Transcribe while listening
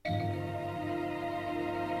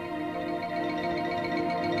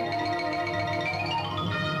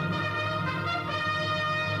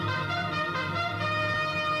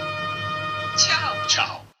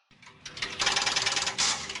Chow.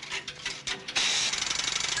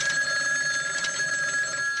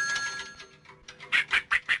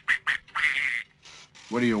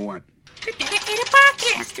 What do you want? To dedicate a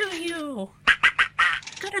podcast to you.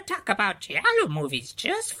 Gonna talk about giallo movies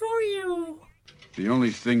just for you. The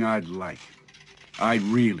only thing I'd really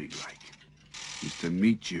like, is to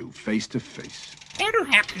meet you face to face. That'll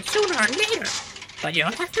happen sooner or later, but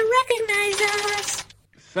you'll have to recognize us.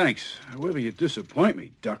 Thanks. However, you disappoint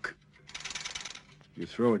me, Duck. You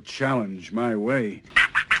throw a challenge my way.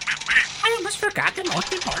 I almost forgot the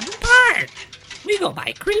most important part. We go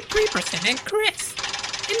by Creep Creeperson and Chris.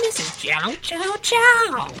 And this is Giallo Chow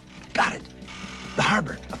Chow. Got it. The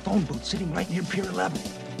harbor. A phone booth sitting right near Pier 11.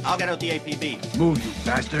 I'll get out the APB. Move, you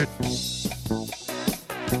bastard.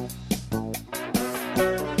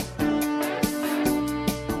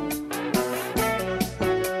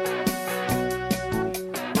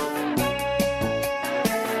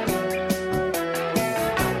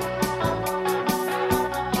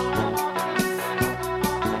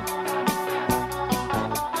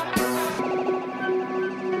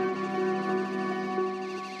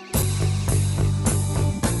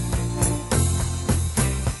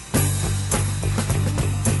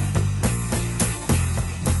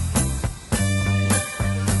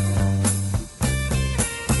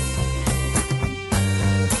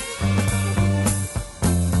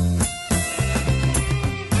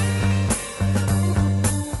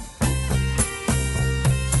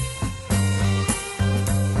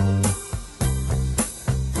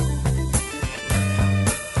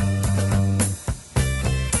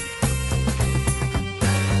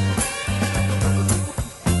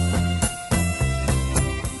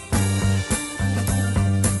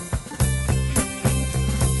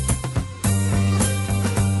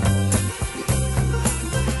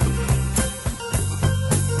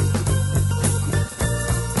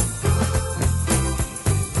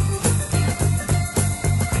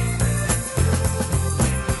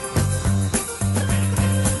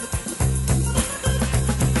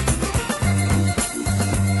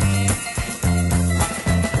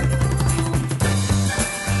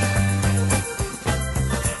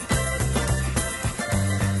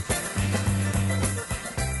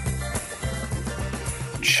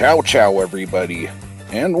 Ciao, ciao, everybody,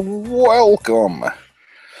 and welcome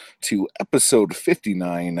to episode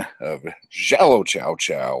 59 of Giallo Chow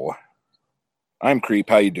Chow. I'm Creep.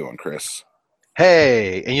 How you doing, Chris?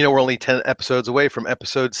 Hey, and you know we're only 10 episodes away from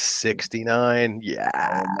episode 69.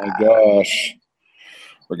 Yeah. Oh my gosh.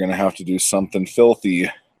 We're going to have to do something filthy.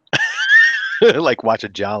 Like watch a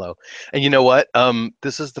Giallo. And you know what?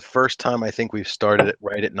 This is the first time I think we've started it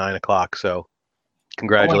right at 9 o'clock, so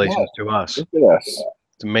congratulations to us. Look at us.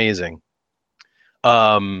 It's amazing.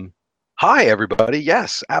 Hi, everybody.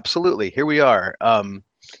 Yes, absolutely. Here we are.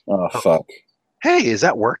 Oh, fuck. Hey, is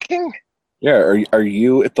that working? Yeah, are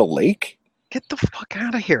you at the lake? Get the fuck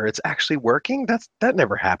out of here. It's actually working? That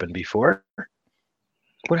never happened before.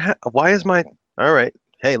 Why is my... All right.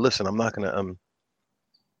 Hey, listen, I'm not going to...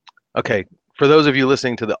 Okay, for those of you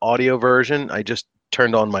listening to the audio version, I just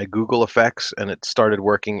turned on my Google effects and it started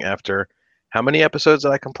working after... How many episodes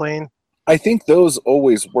did I complain? I think those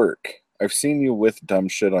always work. I've seen you with dumb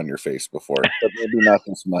shit on your face before, but maybe not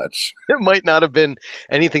this much. It might not have been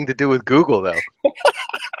anything to do with Google, though.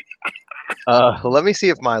 Let me see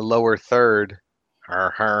if my lower third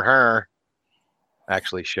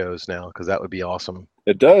actually shows now, because that would be awesome.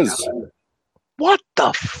 It does. What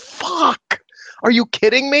the fuck? Are you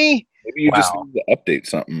kidding me? Maybe you just need to update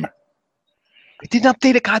something. I didn't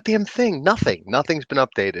update a goddamn thing. Nothing's been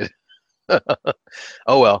updated.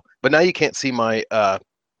 Oh well, but now you can't see my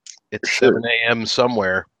it's 7 a.m.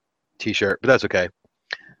 somewhere t-shirt, but that's okay.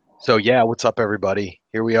 So yeah, what's up, everybody?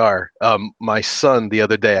 Here we are. My son the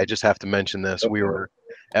other day, I just have to mention this. We were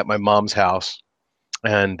at my mom's house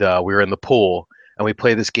and we were in the pool and we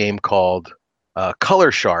play this game called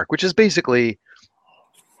Color Shark, which is basically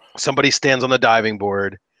somebody stands on the diving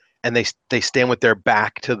board and they stand with their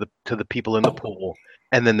back to the people in the pool,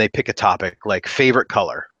 and then they pick a topic like favorite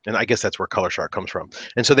color. And I guess that's where Color Shark comes from.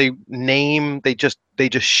 And so they just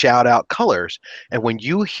shout out colors. And when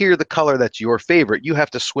you hear the color that's your favorite, you have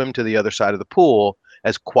to swim to the other side of the pool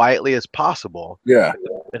as quietly as possible. Yeah.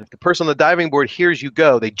 And if the person on the diving board hears you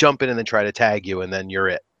go, they jump in and then try to tag you, and then you're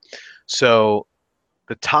it. So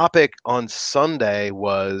the topic on Sunday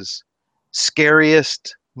was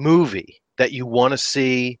scariest movie that you want to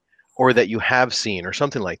see or that you have seen or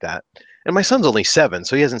something like that. And my son's only 7,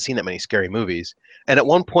 so he hasn't seen that many scary movies. And at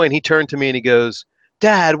one point he turned to me and he goes,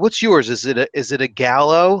 "Dad, what's yours? Is it a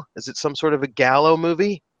Gallo? Is it some sort of a Gallo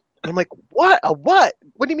movie?" And I'm like, what? A what?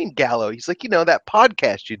 What do you mean Gallo? He's like, that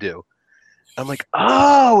podcast you do. I'm like,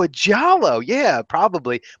 oh, a Giallo. Yeah,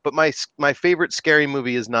 probably. But my favorite scary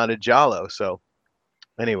movie is not a Giallo. So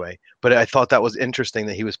anyway, but I thought that was interesting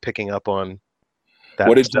that he was picking up on that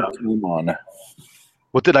What did stuff. you swim on?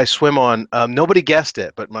 What did I swim on? Nobody guessed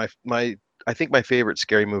it, but I think my favorite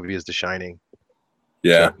scary movie is The Shining.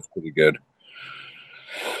 Yeah, So. it's pretty good.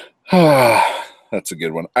 That's a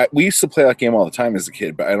good one. We used to play that game all the time as a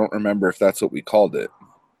kid, but I don't remember if that's what we called it.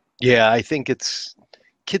 Yeah, I think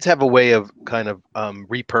kids have a way of kind of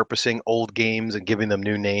repurposing old games and giving them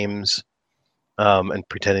new names, and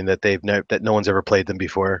pretending that that no one's ever played them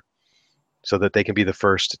before, so that they can be the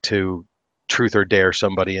first to truth or dare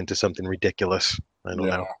somebody into something ridiculous. I don't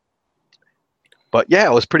know. But yeah,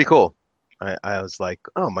 it was pretty cool. I was like,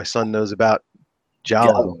 oh, my son knows about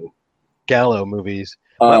Gallo movies.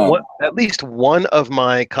 At least one of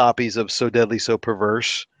my copies of So Deadly, So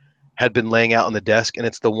Perverse had been laying out on the desk, and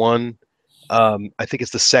it's the one, I think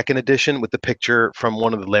it's the second edition with the picture from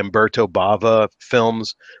one of the Lamberto Bava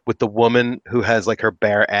films with the woman who has like her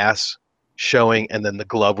bare ass showing and then the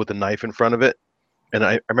glove with the knife in front of it. And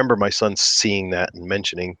I remember my son seeing that and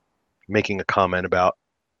making a comment about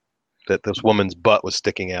that this woman's butt was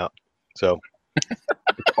sticking out. So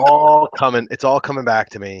it's all coming back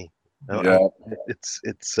to me. Yeah. It's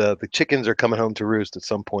the chickens are coming home to roost at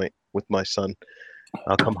some point with my son.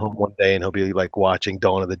 I'll come home one day and he'll be like watching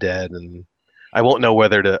Dawn of the Dead, and I won't know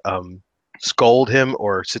whether to scold him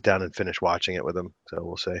or sit down and finish watching it with him. So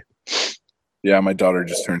we'll see. Yeah, my daughter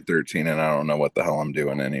just turned 13 and I don't know what the hell I'm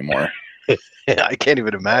doing anymore. I can't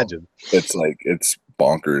even imagine. It's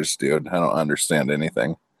bonkers, dude. I don't understand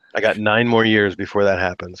anything. I got 9 more years before that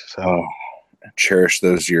happens. So cherish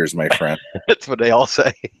those years, my friend. That's what they all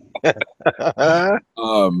say.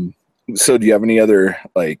 So do you have any other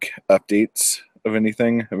updates of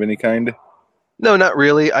anything of any kind? No, not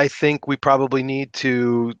really. I think we probably need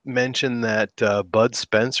to mention that Bud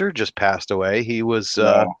Spencer just passed away. He was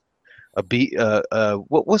what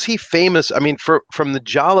was he famous? I mean, from the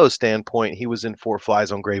Giallo standpoint, he was in Four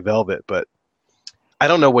Flies on Grey Velvet, but I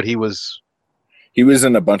don't know what he was. He was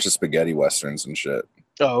in a bunch of spaghetti westerns and shit.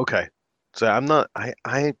 Oh, okay. So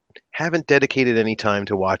I haven't dedicated any time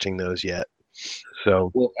to watching those yet.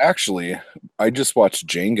 So, well, actually, I just watched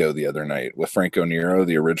Django the other night with Franco Nero,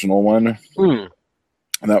 the original one, and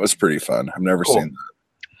that was pretty fun. I've never seen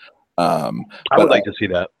that. I would like to see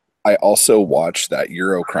that. I also watched that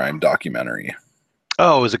Eurocrime documentary.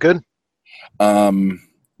 Oh, is it good?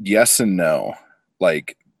 Yes and no.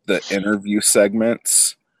 Like, the interview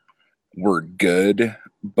segments were good,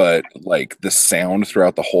 but the sound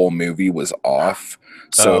throughout the whole movie was off.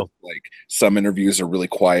 So some interviews are really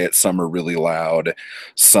quiet, some are really loud,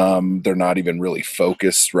 some they're not even really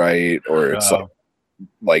focused right, or it's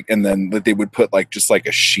and then they would put just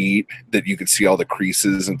a sheet that you could see all the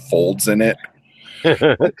creases and folds in it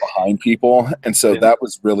behind people, and so that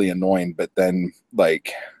was really annoying. But then they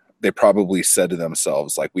probably said to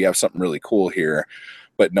themselves, we have something really cool here,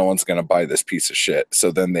 but no one's going to buy this piece of shit.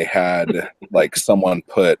 So then they had someone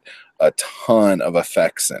put a ton of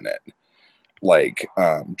effects in it,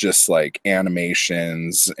 just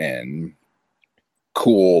animations and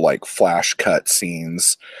cool flash cut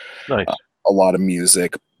scenes. Nice. A lot of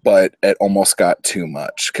music, but it almost got too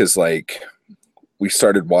much because we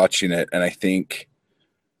started watching it, and I think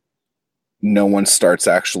no one starts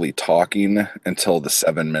actually talking until the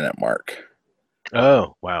 7-minute mark.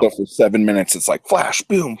 Oh, wow. So for 7 minutes, it's flash,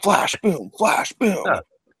 boom, flash, boom, flash, boom. Yeah.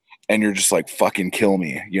 And you're just fucking kill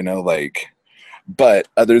me, But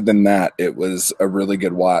other than that, it was a really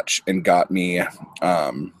good watch and got me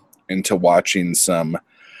into watching some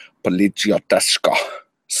Poliziotesco.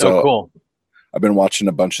 So cool. I've been watching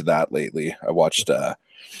a bunch of that lately. I watched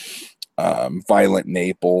Violent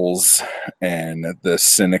Naples and The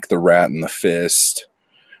Cynic, the Rat, and the Fist.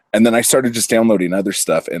 And then I started just downloading other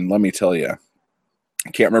stuff. And let me tell you,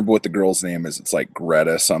 I can't remember what the girl's name is. It's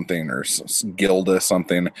Greta something or Gilda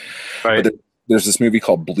something. Right. But there's this movie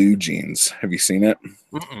called Blue Jeans. Have you seen it?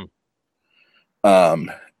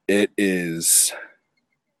 Mm-mm. It is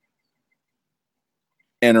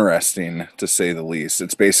interesting, to say the least.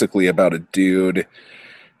 It's basically about a dude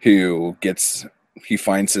who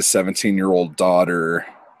finds his 17-year-old daughter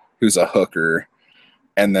who's a hooker,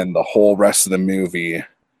 and then the whole rest of the movie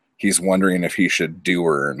he's wondering if he should do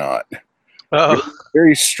her or not. Oh.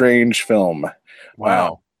 Very strange film.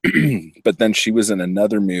 Wow. But then she was in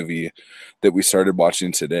another movie that we started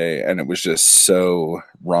watching today, and it was just so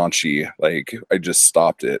raunchy. I just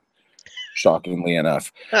stopped it, shockingly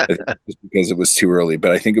enough, just because it was too early.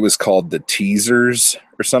 But I think it was called The Teasers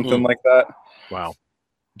or something like that. Wow.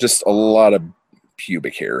 just a lot of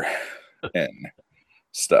pubic hair and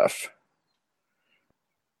stuff.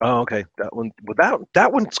 Oh, okay. That one. Well,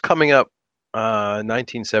 that one's coming up.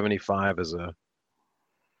 1975 as a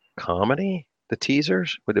comedy. The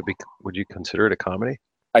teasers, would it be? Would you consider it a comedy?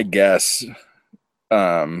 I guess,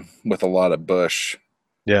 with a lot of Bush.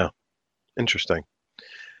 Yeah. Interesting.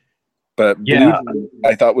 But Yeah. Blue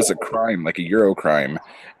I thought was a crime, like a Euro crime,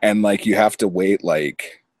 and like you have to wait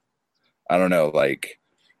like I don't know, like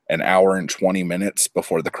an hour and 20 minutes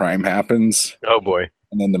before the crime happens, Oh boy.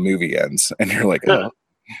 and then the movie ends, and you're like, oh,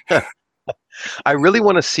 I really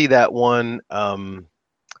want to see that one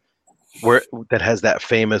where that has that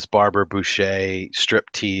famous Barbara Boucher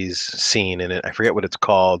striptease scene in it. I forget what it's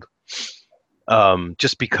called.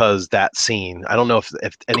 Just because that scene, I don't know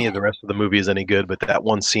if any of the rest of the movie is any good, but that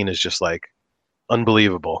one scene is just like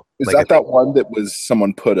unbelievable. is Like, that one that was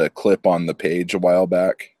someone put a clip on the page a while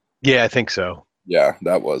back? yeah, I think so. Yeah,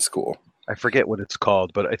 that was cool. I forget what it's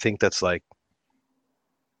called, but I think that's like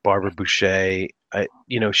Barbara Boucher.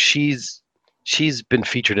 She's been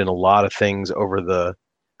featured in a lot of things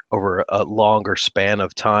over a longer span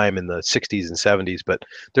of time in the 60s and 70s, but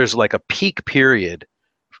there's like a peak period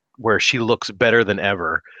where she looks better than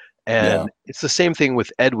ever. And it's the same thing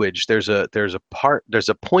with Edwidge. There's a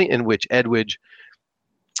point in which Edwidge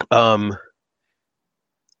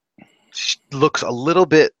looks a little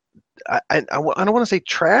bit I don't want to say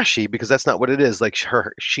trashy because that's not what it is. Like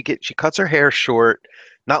she cuts her hair short,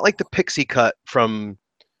 not like the pixie cut from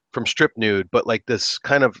Strip Nude, but like this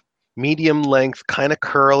kind of medium length, kind of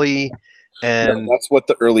curly. And that's what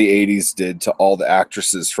the early 80s did to all the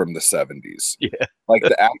actresses from the 70s. Yeah. Like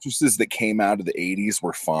the actresses that came out of the 80s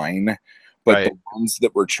were fine, but Right. the ones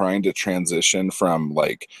that were trying to transition from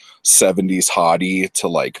like 70s hottie to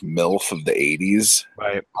like MILF of the 80s,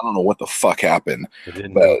 Right. I don't know what the fuck happened. They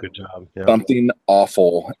didn't do a good job. Yeah. Something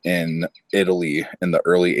awful in Italy in the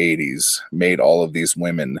early 80s made all of these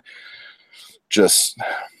women just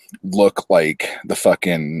look like the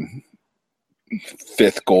fucking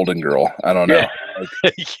fifth Golden Girl. I don't know.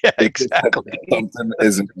 Yeah. Yeah, exactly. Something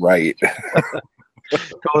isn't right.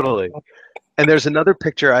 Totally. And there's another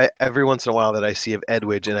picture every once in a while that I see of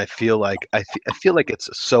Edwidge, and I feel like it's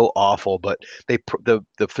so awful. But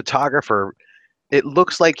the photographer, it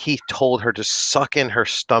looks like he told her to suck in her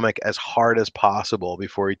stomach as hard as possible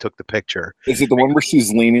before he took the picture. Is it the one where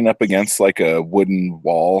she's leaning up against like a wooden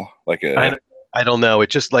wall, like a? I don't know.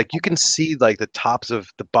 It's just like you can see like the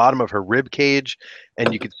bottom of her rib cage,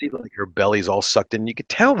 and you can see like her belly's all sucked in. You could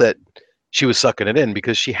tell that she was sucking it in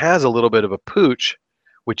because she has a little bit of a pooch,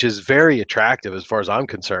 which is very attractive as far as I'm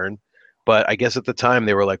concerned. But I guess at the time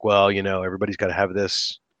they were like, well, everybody's got to have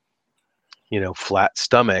this, flat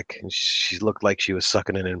stomach. And she looked like she was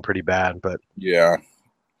sucking it in pretty bad. But yeah.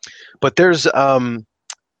 But there's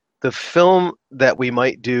the film that we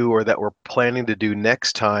might do or that we're planning to do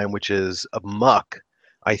next time, which is a Muck.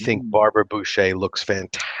 I think Barbara Boucher looks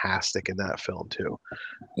fantastic in that film too.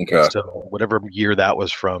 Okay. So whatever year that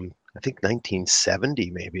was from, I think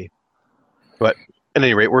 1970 maybe. But at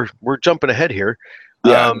any rate, we're jumping ahead here.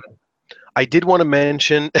 Yeah. I did want to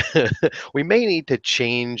mention we may need to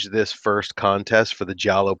change this first contest for the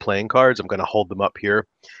Giallo playing cards. I'm going to hold them up here.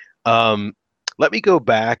 Let me go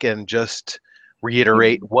back and just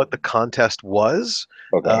reiterate what the contest was.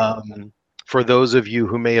 Okay. For those of you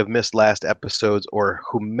who may have missed last episodes or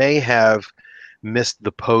who may have missed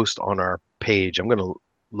the post on our page, I'm going to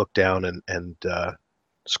look down and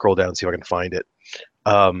scroll down and see if I can find it.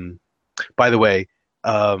 By the way,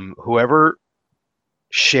 whoever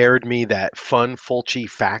shared me that fun Fulci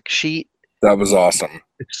fact sheet, that was awesome.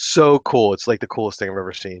 it's so cool. It's like the coolest thing I've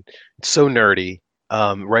ever seen. It's so nerdy,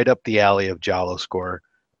 right up the alley of Giallo Score.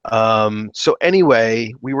 So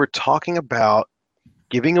anyway, we were talking about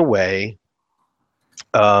giving away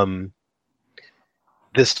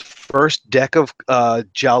this first deck of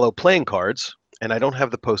Giallo playing cards, and I don't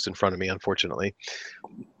have the post in front of me, unfortunately.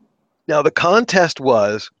 Now, the contest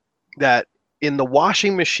was that in the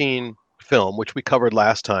washing machine film, which we covered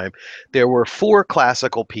last time, there were 4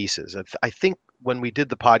 classical pieces. I think when we did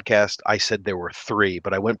the podcast, I said there were 3,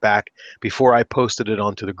 but I went back before I posted it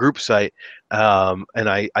onto the group site, and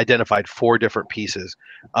I identified 4 different pieces.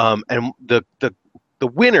 And the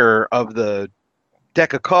winner of the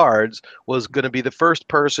deck of cards was going to be the first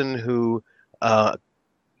person who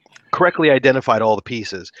correctly identified all the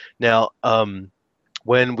pieces. Now,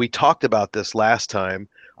 when we talked about this last time,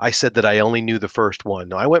 I said that I only knew the first one.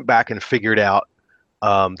 Now, I went back and figured out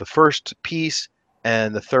the first piece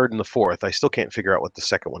and the third and the fourth. I still can't figure out what the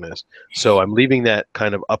second one is. So I'm leaving that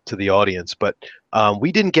kind of up to the audience. But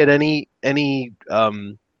we didn't get any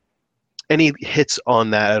any hits on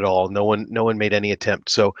that at all. No one made any attempt.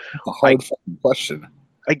 So It's a hard fucking question.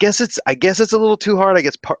 I guess it's a little too hard. I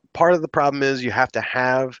guess part of the problem is you have to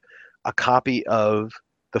have a copy of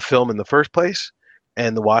the film in the first place,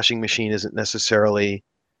 and the washing machine isn't necessarily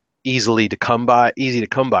easy to come by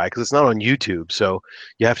because it's not on YouTube. So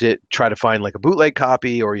you have to try to find like a bootleg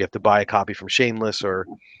copy, or you have to buy a copy from Shameless or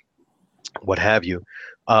what have you.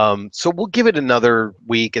 So we'll give it another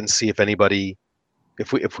week and see if anybody,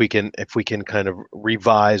 if we can kind of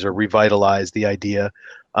revise or revitalize the idea.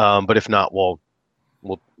 But if not, we'll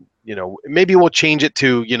maybe we'll change it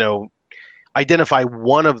to identify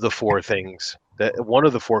one of the four things, one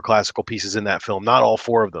of the four classical pieces in that film, not all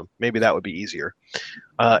four of them. Maybe that would be easier.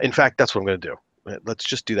 In fact, that's what I'm going to do. Let's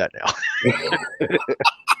just do that now.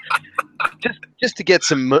 just to get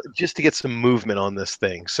some movement on this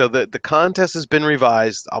thing. So the contest has been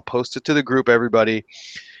revised. I'll post it to the group. Everybody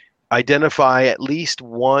identify at least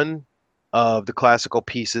one of the classical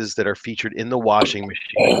pieces that are featured in the washing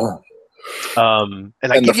machine. And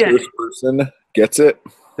the first person gets it.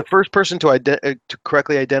 The first person to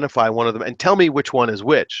correctly identify one of them and tell me which one is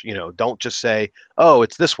which. Don't just say, "Oh,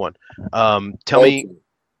 it's this one." Tell me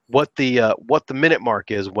what the minute mark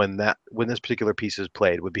is when this particular piece is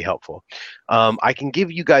played would be helpful. I can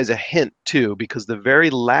give you guys a hint too, because the very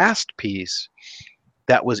last piece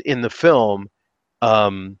that was in the film,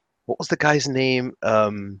 what was the guy's name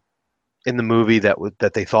in the movie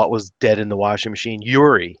that they thought was dead in the washing machine?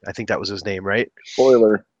 Yuri, I think that was his name, right?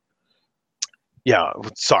 Spoiler. Yeah,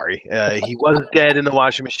 sorry. He was dead in the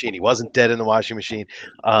washing machine. He wasn't dead in the washing machine.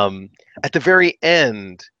 At the very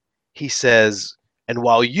end, he says, "And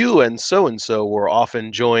while you and so were off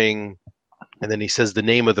enjoying," and then he says the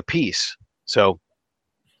name of the piece. So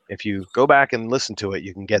if you go back and listen to it,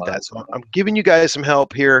 you can get that. So I'm giving you guys some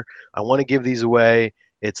help here. I want to give these away.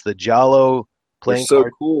 It's the Giallo playing card. They're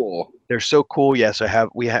so cool. They're so cool. Yes,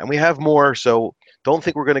 we have more. So don't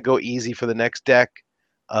think we're going to go easy for the next deck.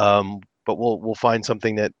 But we'll find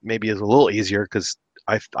something that maybe is a little easier, because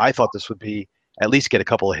I thought this would be at least get a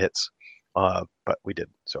couple of hits, but we did.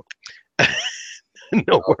 So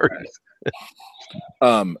no worries.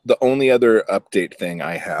 The only other update thing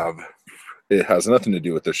I have, it has nothing to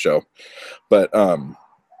do with the show, but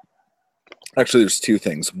actually there's two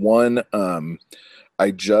things. One,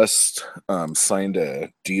 I just signed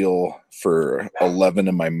a deal for 11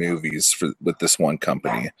 of my movies with this one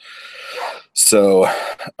company. So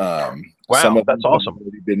some of that's them awesome. have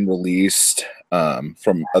already been released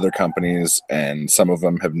from other companies, and some of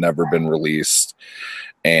them have never been released.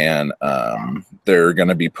 And they're going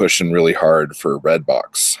to be pushing really hard for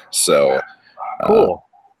Redbox. So cool.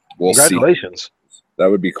 We'll Congratulations. See.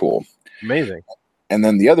 That would be cool. Amazing. And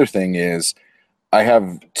then the other thing is, I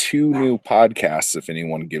have 2 new podcasts, if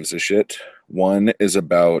anyone gives a shit. One is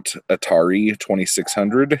about Atari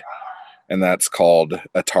 2600, and that's called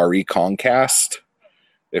Atari Concast,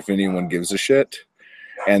 if anyone gives a shit.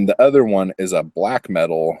 And the other one is a black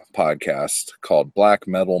metal podcast called Black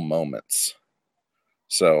Metal Moments.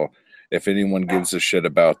 So if anyone gives a shit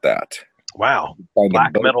about that. Wow.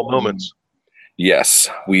 Black Metal Moments. Yes,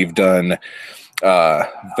 we've done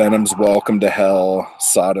Venom's Welcome to Hell,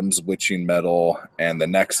 Sodom's Witching Metal, and the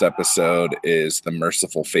next episode is the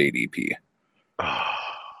Merciful Fate EP.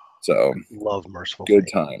 So love Merciful Good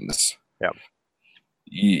Fate. times. Yeah.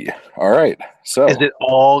 Yeah. All right. So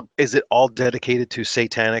is it all dedicated to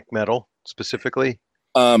satanic metal specifically?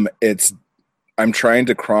 I'm trying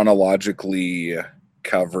to chronologically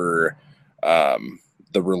cover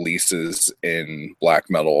the releases in black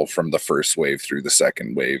metal from the first wave through the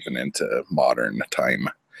second wave and into modern time.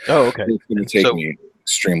 Oh, okay. It's going to take me an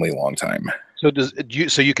extremely long time. So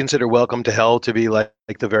you consider Welcome to Hell to be like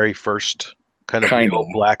the very first kind of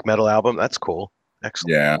black metal album? That's cool.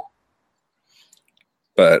 Excellent. Yeah.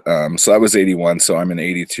 But so I was 81, so I'm in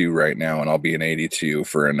 82 right now, and I'll be in 82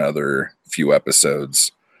 for another few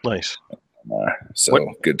episodes. Nice.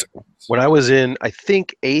 Good. When I was in, I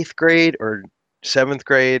think 8th grade or 7th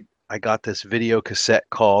grade, I got this video cassette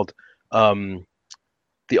called The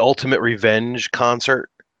Ultimate Revenge Concert,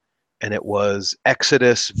 and it was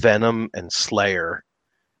Exodus, Venom, and Slayer.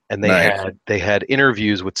 And they had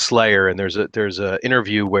interviews with Slayer, and there's a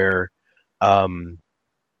interview where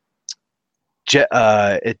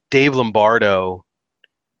Dave Lombardo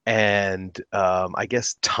and I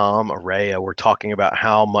guess Tom Araya were talking about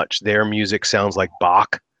how much their music sounds like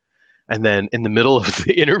Bach. And then in the middle of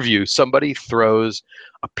the interview, somebody throws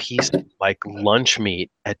a piece of like lunch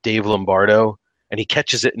meat at Dave Lombardo, and he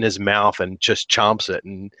catches it in his mouth and just chomps it,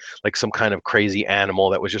 and like some kind of crazy animal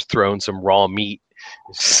that was just throwing some raw meat.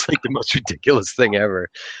 It's just like the most ridiculous thing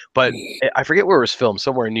ever. But I forget where it was filmed,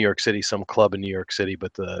 somewhere in New York City, some club in New York City.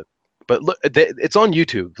 But look, it's on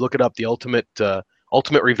YouTube. Look it up. The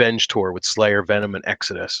Ultimate Revenge Tour with Slayer, Venom, and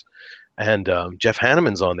Exodus. And Jeff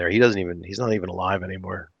Hanneman's on there. He's not even alive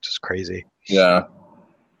anymore. It's just crazy. Yeah.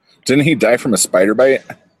 Didn't he die from a spider bite?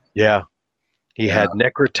 Yeah. He had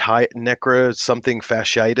necro something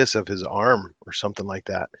fasciitis of his arm or something like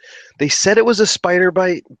that. They said it was a spider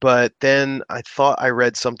bite, but then I thought I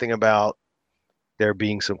read something about there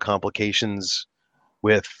being some complications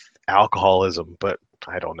with alcoholism, but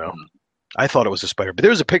I don't know. I thought it was a spider, but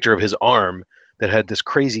there was a picture of his arm that had this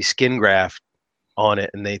crazy skin graft on it,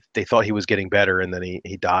 and they thought he was getting better, and then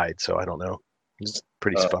he died. So I don't know. It's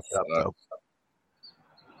pretty fucked up though.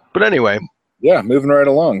 But anyway. Yeah, moving right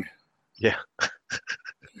along. Yeah.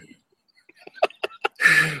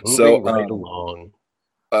 So right along.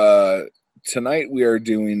 Tonight we are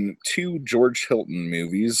doing 2 George Hilton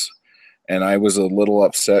movies, and I was a little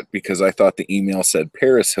upset because I thought the email said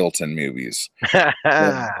Paris Hilton movies.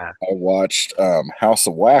 I watched House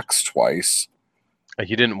of Wax twice.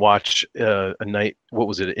 You didn't watch a night. What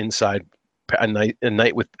was it? A night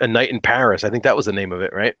in Paris. I think that was the name of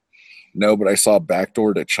it, right? No, but I saw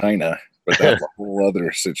Backdoor to China. But that's a whole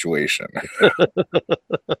other situation.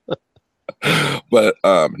 But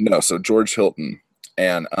no, so George Hilton,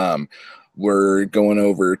 and we're going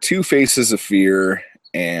over Two Faces of Fear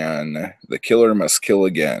and The Killer Must Kill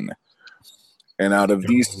Again. And out of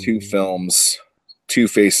these 2 films, Two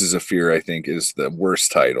Faces of Fear, I think, is the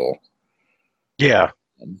worst title. Yeah.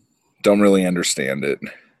 Don't really understand it.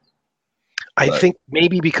 I think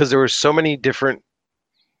maybe because there were so many different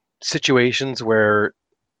situations where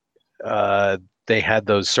they had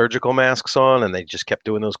those surgical masks on, and they just kept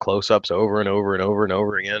doing those close-ups over and over and over and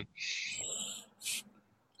over again,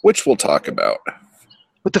 which we'll talk about.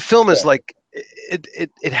 But the film is like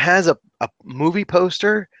it has a movie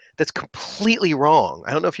poster that's completely wrong.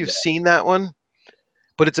 I don't know if you've seen that one,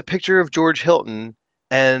 but it's a picture of George Hilton,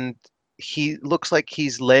 and he looks like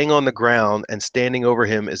he's laying on the ground, and standing over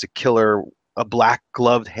him is a killer, a black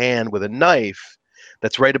gloved hand with a knife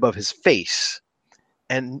that's right above his face.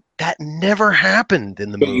 And that never happened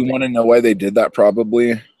in the movie. But you want to know why they did that?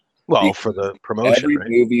 Probably. Well, because for the promotion. Every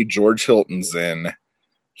movie George Hilton's in,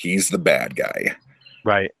 he's the bad guy.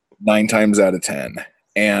 Right. 9 times out of 10.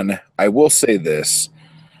 And I will say this,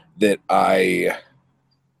 that I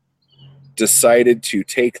decided to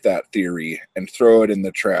take that theory and throw it in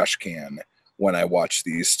the trash can when I watched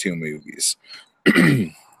these 2 movies.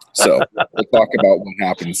 So we'll talk about what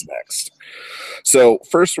happens next. So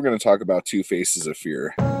first we're going to talk about Two Faces of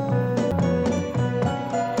Fear.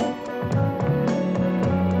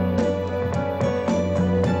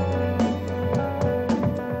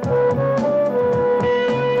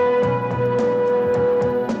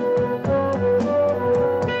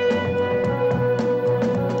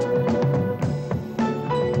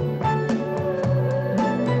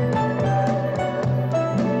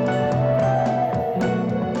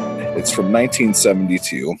 It's from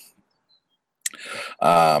 1972.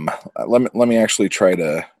 Let me actually try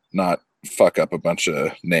to not fuck up a bunch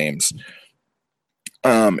of names.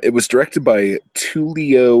 It was directed by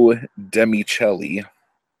Tullio Demicelli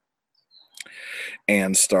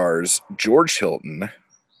and stars George Hilton,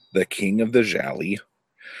 the King of the Jolly,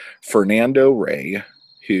 Fernando Rey,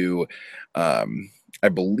 who I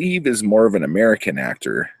believe is more of an American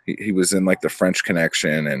actor. He was in like The French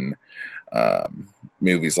Connection and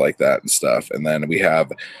movies like that and stuff. And then we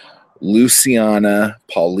have Luciana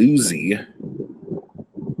Paluzzi.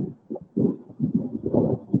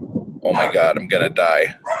 Oh my God, I'm gonna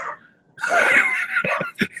die.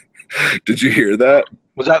 Did you hear that?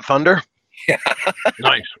 Was that thunder? Yeah.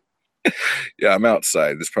 Nice. Yeah, I'm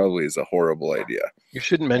outside. This probably is a horrible idea. You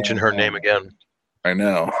shouldn't mention her name again. I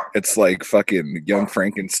know. It's like fucking Young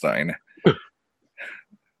Frankenstein.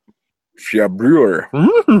 Fia Brewer.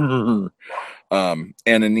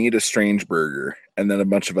 And Anita Strangeberger, and then a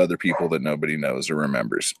bunch of other people that nobody knows or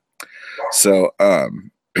remembers. So,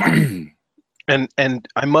 and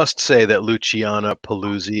I must say that Luciana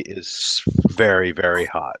Paluzzi is very, very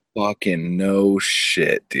hot. Fucking no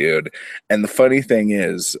shit, dude. And the funny thing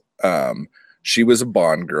is, she was a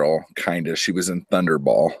Bond girl, kind of. She was in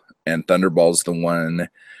Thunderball, and Thunderball's the one,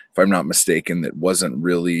 if I'm not mistaken, that wasn't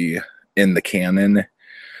really in the canon.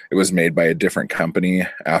 It was made by a different company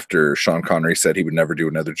after Sean Connery said he would never do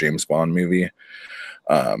another James Bond movie.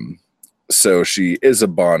 So she is a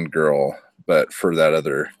Bond girl, but for that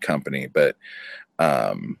other company. But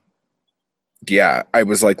Yeah, I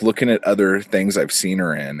was like looking at other things I've seen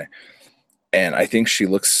her in, and I think she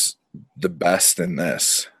looks the best in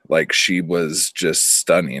this. Like she was just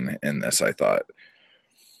stunning in this, I thought.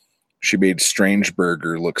 She made Strange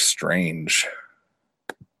Burger look strange.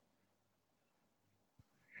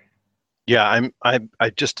 Yeah, I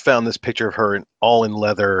just found this picture of her all in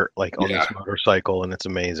leather, like on Yeah. this motorcycle, and it's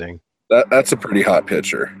amazing. That's a pretty hot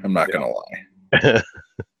picture. I'm not gonna lie.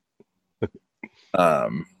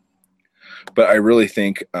 But I really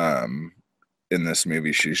think in this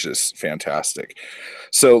movie she's just fantastic.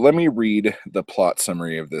 So let me read the plot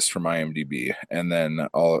summary of this from IMDb, and then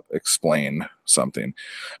I'll explain something.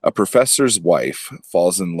 A professor's wife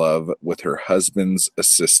falls in love with her husband's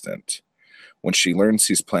assistant. When she learns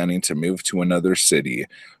he's planning to move to another city,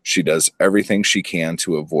 she does everything she can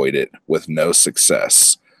to avoid it, with no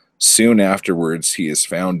success. Soon afterwards, he is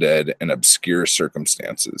found dead in obscure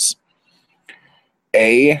circumstances.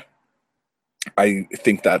 I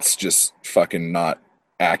think that's just fucking not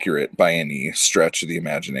accurate by any stretch of the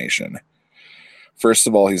imagination. First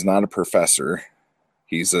of all, he's not a professor.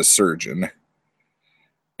 He's a surgeon.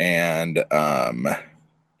 And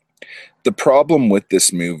the problem with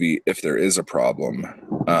this movie, if there is a problem,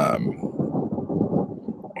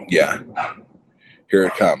 yeah, here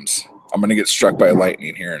it comes. I'm going to get struck by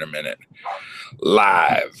lightning here in a minute.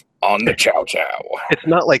 Live on the Chow Chow. It's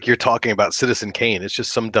not like you're talking about Citizen Kane. It's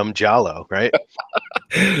just some dumb Giallo, right?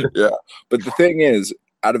 Yeah. But the thing is,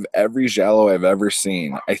 out of every Giallo I've ever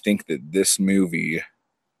seen, I think that this movie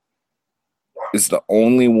is the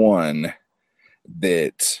only one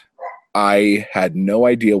that I had no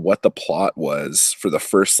idea what the plot was for the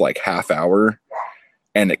first like half hour,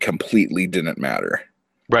 and it completely didn't matter.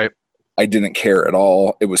 Right. I didn't care at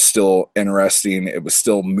all. It was still interesting. It was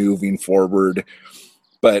still moving forward.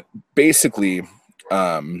 But basically,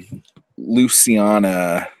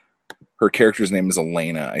 Luciana, her character's name is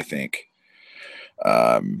Elena, I think.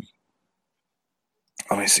 Let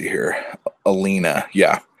me see here. Alina,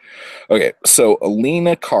 yeah. Okay, so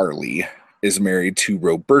Alina Carli is married to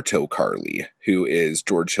Roberto Carli, who is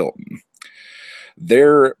George Hilton.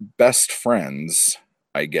 Their best friends,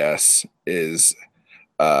 I guess, is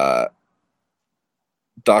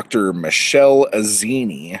Dr. Michelle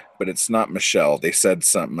Azzini, but it's not Michelle. They said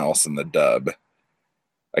something else in the dub.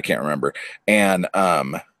 I can't remember. And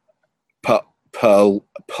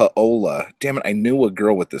Paola. Damn it, I knew a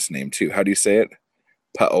girl with this name too. How do you say it?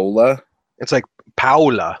 Paola? It's like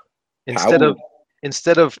Paula.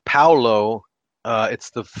 Instead of Paolo,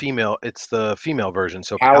 it's the female version,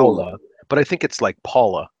 so Paula. But I think it's like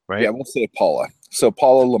Paula, right? Yeah, we'll say Paula. So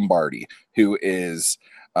Paula Lombardi, who is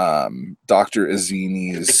Dr.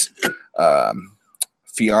 Azzini's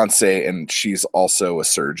fiance, and she's also a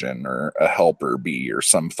surgeon or a helper bee or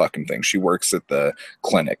some fucking thing. She works at the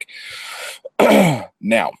clinic.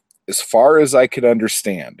 Now, as far as I could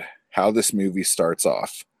understand how this movie starts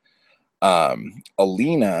off,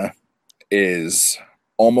 Alina is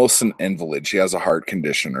almost an invalid. She has a heart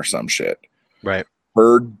condition or some shit. Right.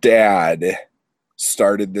 Her dad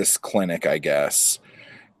started this clinic, I guess,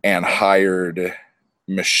 and hired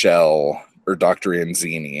Michelle or Dr.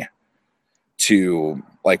 Anzini to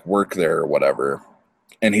like work there or whatever.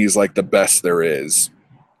 And he's like the best there is.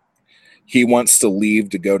 He wants to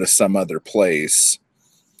leave to go to some other place.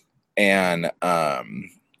 And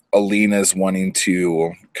Alina's wanting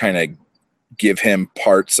to kind of give him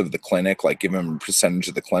parts of the clinic, like give him a percentage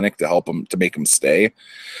of the clinic to help him, to make him stay.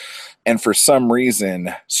 And for some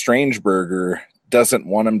reason, Strange Burger doesn't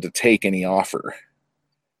want him to take any offer,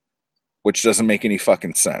 which doesn't make any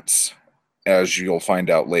fucking sense, as you'll find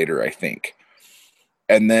out later, I think.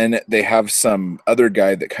 And then they have some other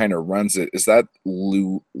guy that kind of runs it. Is that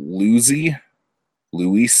Luisi?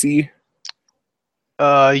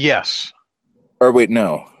 Yes. Or wait,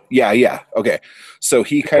 no. Yeah. Okay. So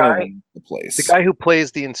he kind of runs the place. The guy who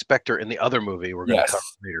plays the inspector in the other movie we're going to cover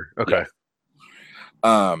later. Okay.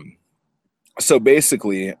 Yeah. So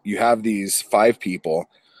basically, you have these 5 people,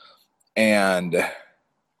 and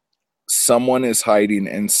someone is hiding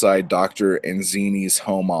inside Dr. Anzini's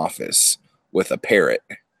home office with a parrot.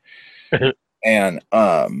 And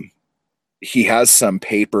he has some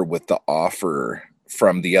paper with the offer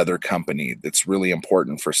from the other company that's really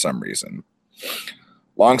important for some reason.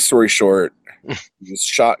 Long story short, he was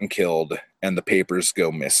shot and killed, and the papers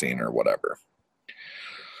go missing or whatever.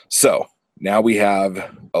 So now we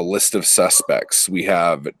have a list of suspects. We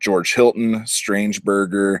have George Hilton, Strange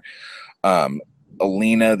Burger,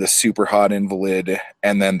 Alina, the super hot invalid,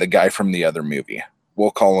 and then the guy from the other movie.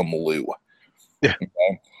 We'll call him Lou. Yeah.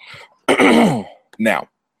 Okay? Now,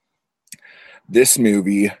 this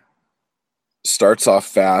movie starts off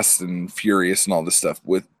fast and furious and all this stuff,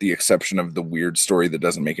 with the exception of the weird story that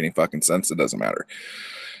doesn't make any fucking sense. It doesn't matter.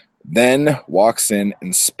 Then walks in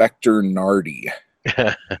Inspector Nardi,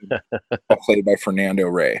 played by Fernando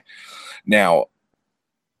Rey. Now,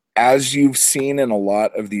 as you've seen in a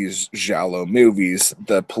lot of these giallo movies,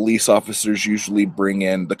 the police officers usually bring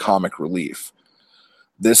in the comic relief.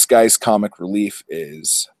 This guy's comic relief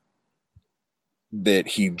is that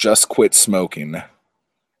he just quit smoking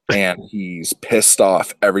and he's pissed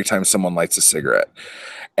off every time someone lights a cigarette.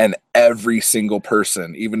 And every single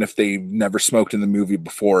person, even if they've never smoked in the movie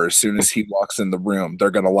before, as soon as he walks in the room,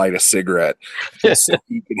 they're going to light a cigarette so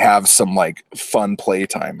he can have some like fun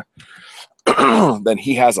playtime. Then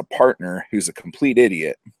he has a partner who's a complete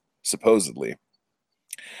idiot, supposedly.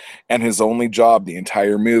 And his only job the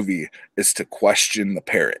entire movie is to question the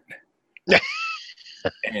parrot.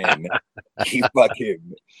 And he fucking,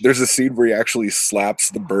 there's a scene where he actually slaps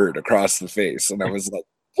the bird across the face. And I was like,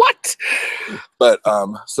 what? But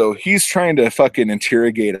so he's trying to fucking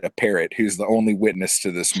interrogate a parrot who's the only witness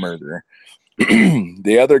to this murder.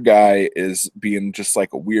 The other guy is being just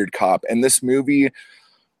like a weird cop. And this movie,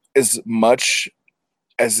 as much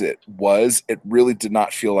as it was, it really did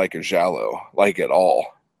not feel like a giallo, like at all,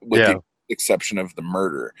 with the exception of the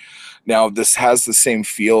murder. Now, this has the same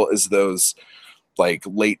feel as those like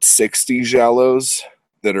late 60s giallos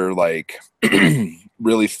that are like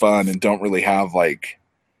really fun and don't really have like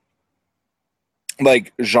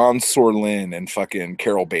Jean Sorlin and fucking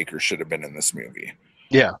Carol Baker should have been in this movie.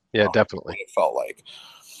 Yeah, definitely. It felt like.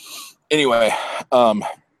 Anyway,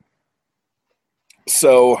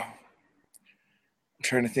 so I'm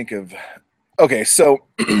trying to think of, okay, so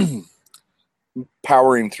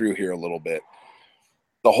powering through here a little bit.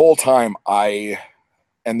 The whole time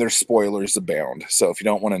and there's spoilers abound, so if you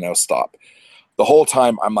don't want to know, stop. The whole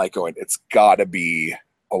time I'm like going, it's gotta be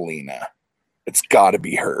Alina. It's gotta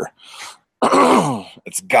be her.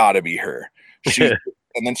 It's gotta be her.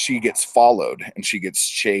 And then she gets followed and she gets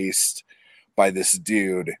chased by this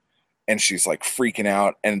dude and she's like freaking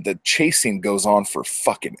out, and the chasing goes on for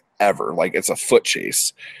fucking ever. Like it's a foot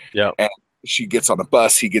chase. Yeah. And she gets on a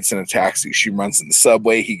bus, he gets in a taxi, she runs in the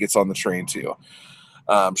subway, he gets on the train too.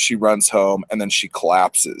 She runs home and then she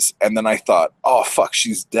collapses. And then I thought, oh fuck,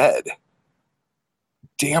 she's dead.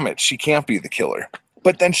 Damn it, she can't be the killer.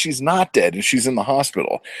 But then she's not dead and she's in the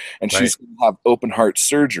hospital and she's going to have open heart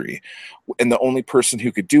surgery. And the only person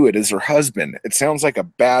who could do it is her husband. It sounds like a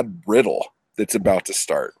bad riddle that's about to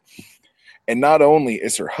start. And not only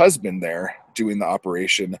is her husband there doing the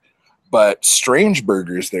operation, but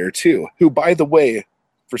Strangeburger's there too, who, by the way,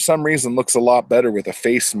 for some reason looks a lot better with a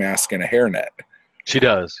face mask and a hairnet. She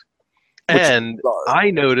does. And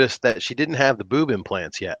I noticed that she didn't have the boob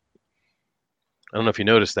implants yet. I don't know if you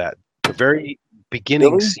noticed that. The very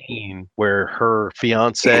beginning scene where her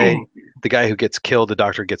fiance, the guy who gets killed, the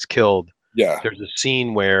doctor gets killed. Yeah. There's a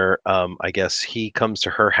scene where I guess he comes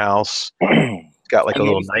to her house. Got like a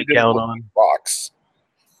little nightgown on. Rocks.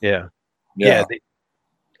 Yeah. Yeah.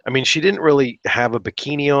 I mean, she didn't really have a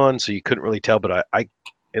bikini on, so you couldn't really tell, but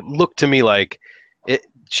it looked to me like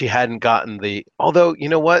she hadn't gotten the, although, you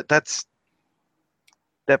know what? That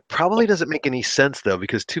probably doesn't make any sense though,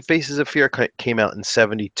 because Two Faces of Fear came out in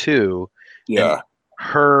 1972. Yeah.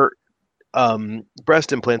 Her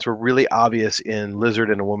breast implants were really obvious in Lizard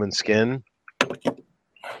in a Woman's Skin.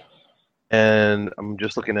 And I'm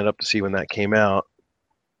just looking it up to see when that came out.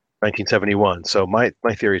 1971. So my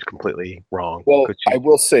theory is completely wrong. Well, I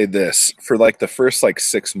will say this, for like the first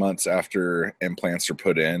 6 months after implants are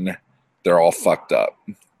put in, they're all fucked up.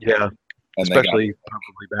 Yeah. And especially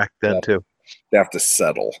probably back then too. They have to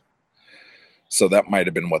settle. So that might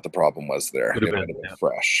have been what the problem was there. It would have been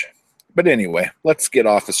fresh. But anyway, let's get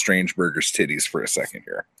off of Strangeburger's titties for a second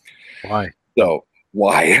here. Why?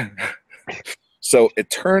 Why? So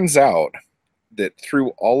it turns out that through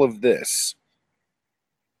all of this,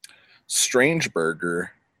 Strangeburger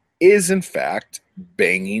is in fact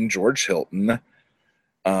banging George Hilton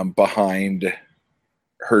behind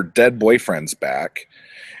her dead boyfriend's back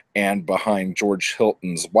and behind George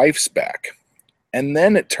Hilton's wife's back. And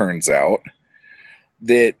then it turns out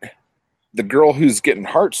that the girl who's getting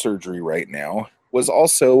heart surgery right now was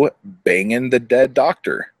also banging the dead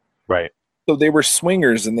doctor. Right. So they were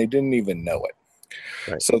swingers and they didn't even know it.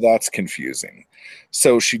 Right. So that's confusing.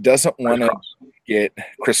 So she doesn't want to get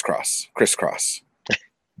crisscross.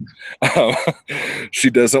 She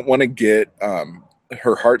doesn't want to get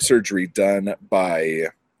her heart surgery done by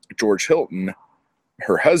George Hilton,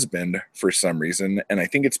 her husband, for some reason. And I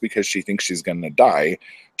think it's because she thinks she's going to die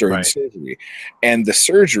during surgery. And the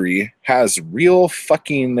surgery has real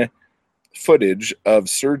fucking footage of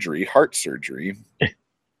surgery, heart surgery,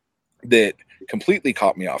 that completely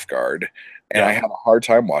caught me off guard. And I had a hard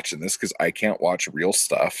time watching this because I can't watch real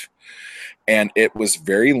stuff. And it was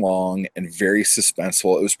very long and very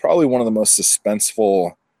suspenseful. It was probably one of the most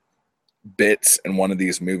suspenseful bits in one of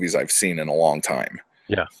these movies I've seen in a long time.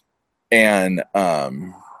 Yeah. And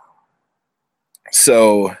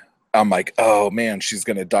so I'm like, oh man, she's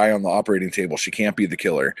going to die on the operating table. She can't be the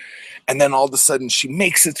killer. And then all of a sudden she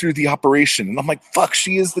makes it through the operation. And I'm like, fuck,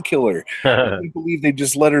 she is the killer. I can't believe they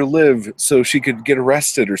just let her live so she could get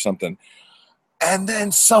arrested or something. And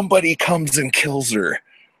then somebody comes and kills her.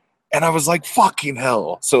 And I was like, fucking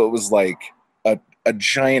hell. So it was like a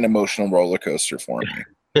giant emotional roller coaster for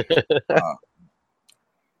me.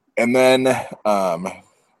 And then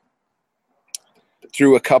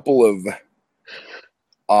through a couple of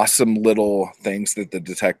awesome little things that the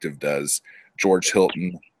detective does, George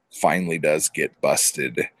Hilton finally does get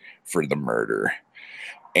busted for the murder.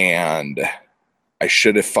 And I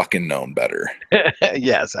should have fucking known better.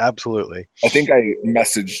 Yes, absolutely. I think I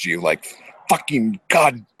messaged you like, fucking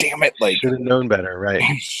god damn it, like should have known better, right?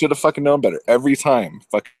 I should have fucking known better every time.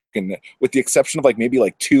 Fucking, with the exception of like maybe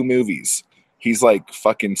like 2 movies, he's like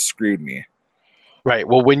fucking screwed me. Right.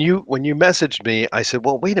 Well, when you messaged me, I said,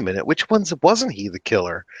 "Well, wait a minute. Which ones wasn't he the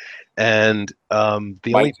killer?" And the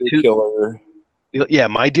My only Dear 2 Killer. Yeah,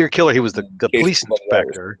 My Dear Killer, he was the Case police of Bloody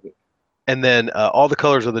inspector. Iris. And then All the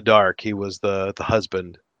Colors of the Dark, he was the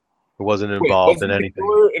husband who wasn't Wait, involved wasn't in the anything.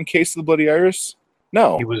 killer in Case of the Bloody Iris?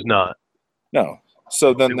 No, He was not. no.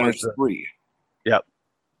 So then It was there's 3. Yep.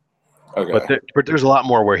 Okay. But there's a lot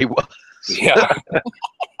more where he was. Yeah.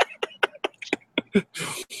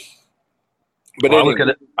 But Well,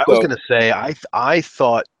 anyway, I was gonna say I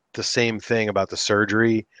thought the same thing about the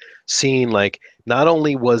surgery scene. Like, not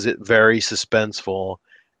only was it very suspenseful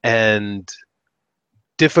and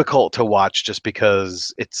difficult to watch, just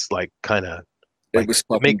because it's like kind of it was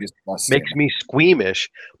fucking makes disgusting. me squeamish,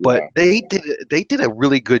 but Yeah. they did a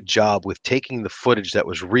really good job with taking the footage that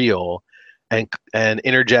was real and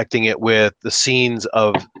interjecting it with the scenes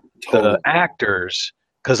of Totally. the actors,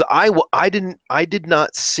 because I did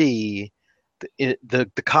not see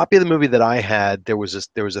the copy of the movie that I had. There was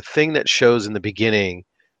a thing that shows in the beginning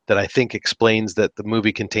that I think explains that the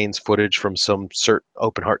movie contains footage from some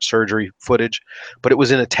open heart surgery footage, but it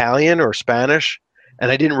was in Italian or Spanish,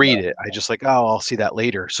 and I didn't read it. I just like, oh, I'll see that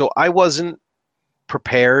later. So I wasn't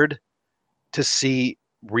prepared to see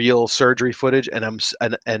real surgery footage,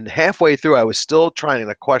 and halfway through I was still trying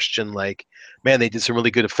to question, like, man, they did some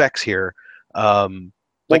really good effects here.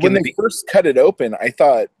 Like when they first cut it open, I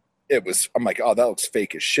thought I'm like, oh, that looks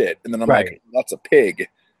fake as shit. And then I'm Right. like, that's a pig.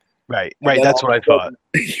 Right. And then That's all what I of a thought.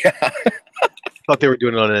 sudden- Yeah. Thought they were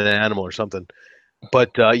doing it on an animal or something.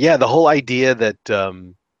 But yeah, the whole idea that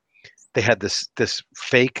they had this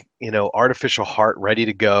fake, artificial heart ready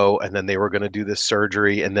to go, and then they were going to do this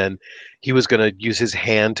surgery, and then he was going to use his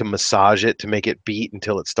hand to massage it to make it beat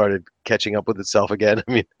until it started catching up with itself again.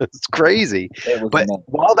 I mean, it's crazy. But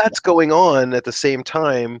while that's going on, at the same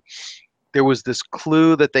time, there was this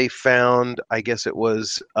clue that they found. I guess it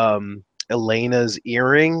was Elena's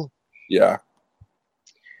earring. Yeah.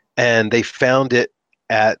 And they found it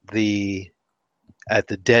at the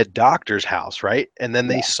dead doctor's house, right? And then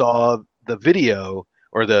they saw the video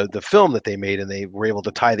or the film that they made, and they were able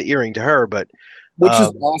to tie the earring to her. But Which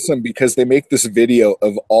is awesome, because they make this video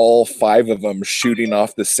of all 5 of them shooting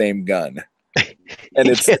off the same gun. And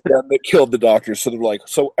it's the gun that killed the doctor. So they're like,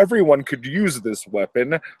 so everyone could use this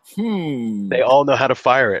weapon. They all know how to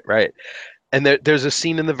fire it, right? And there's a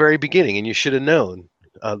scene in the very beginning, and you should have known.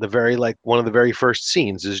 One of the very first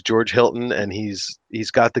scenes is George Hilton, and he's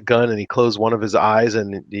got the gun, and he closed one of his eyes,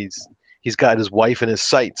 and he's got his wife in his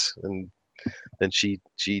sights, and then she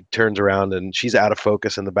turns around, and she's out of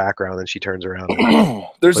focus in the background, and she turns around.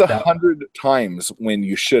 There's 100 times when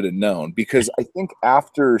you should have known, because I think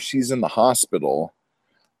after she's in the hospital,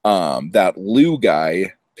 that Lou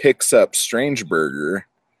guy picks up Strangeberger,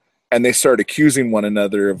 and they start accusing one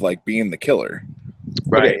another of like being the killer.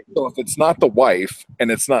 Right. Okay, so if it's not the wife and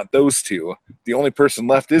it's not those 2, the only person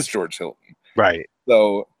left is George Hilton. Right.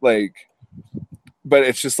 So like, but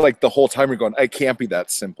it's just like the whole time you're going, I can't be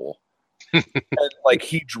that simple. And like,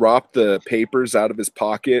 he dropped the papers out of his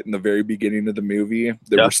pocket in the very beginning of the movie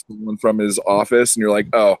that were stolen from his office, and you're like,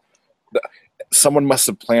 oh, someone must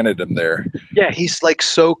have planted him there. Yeah, he's like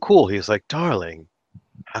so cool. He's like, darling,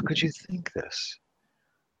 how could you think this?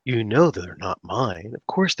 You know they're not mine. Of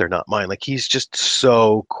course they're not mine. Like, he's just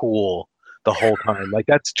so cool the whole time. Like,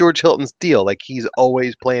 that's George Hilton's deal. Like, he's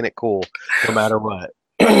always playing it cool no matter what.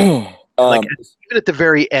 Like, even at the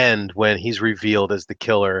very end, when he's revealed as the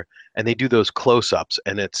killer, and they do those close-ups,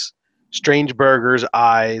 and it's Strangeburger's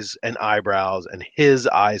eyes and eyebrows and his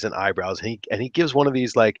eyes and eyebrows, and he gives one of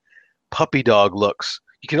these like puppy dog looks.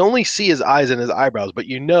 You can only see his eyes and his eyebrows, but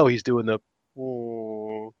he's doing the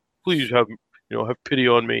 "Oh, please have pity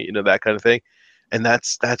on me," that kind of thing. And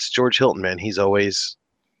that's George Hilton, man. He's always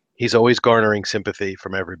garnering sympathy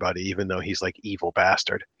from everybody, even though he's like evil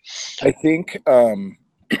bastard. I think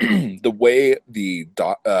the way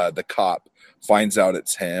the cop finds out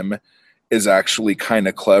it's him is actually kind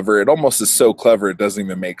of clever. It almost is so clever it doesn't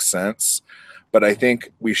even make sense. But I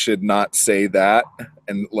think we should not say that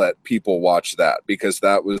and let people watch that, because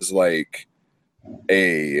that was like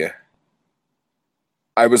I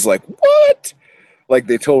was like, what? Like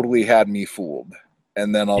they totally had me fooled.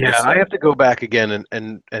 And then I have to go back again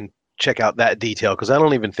and check out that detail, because I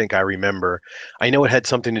don't even think I remember. I know it had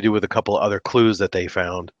something to do with a couple of other clues that they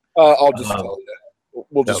found. I'll just tell you.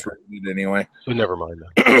 We'll just read it anyway. So never mind.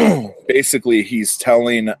 Basically, he's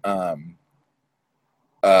telling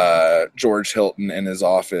George Hilton in his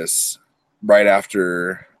office right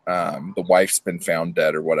after the wife's been found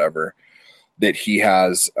dead or whatever, that he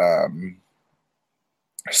has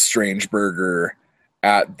Strangeburger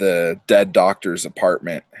at the dead doctor's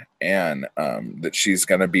apartment, and that she's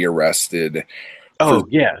going to be arrested for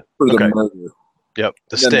the murder. Yep,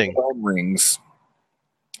 the sting. The phone rings,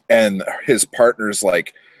 and his partner's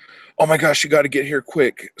like, "Oh my gosh, you got to get here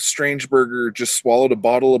quick. Strangeburger just swallowed a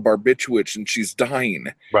bottle of barbiturates and she's dying."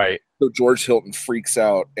 Right. So George Hilton freaks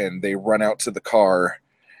out, and they run out to the car,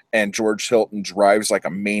 and George Hilton drives like a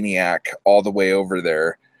maniac all the way over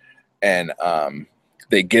there, and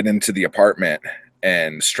they get into the apartment,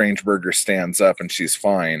 and Strangeburger stands up and she's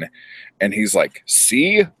fine. And he's like,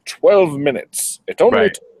 "See? 12 minutes. It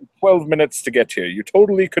only took 12 minutes to get here. You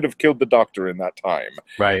totally could have killed the doctor in that time."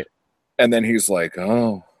 Right. And then he's like,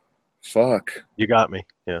 "Oh, fuck. You got me."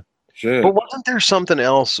 Yeah. Shit. But wasn't there something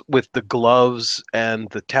else with the gloves and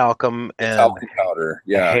the talcum and talcum powder?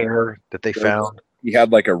 Yeah. The hair that they found? He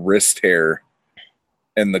had like a wrist hair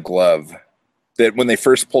in the glove that when they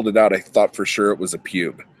first pulled it out, I thought for sure it was a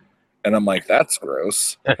pube. And I'm like, that's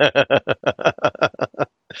gross.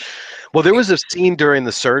 Well, there was a scene during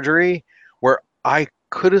the surgery where I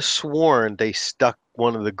could have sworn they stuck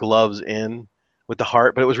one of the gloves in with the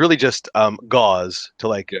heart, but it was really just gauze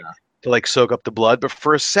to soak up the blood. But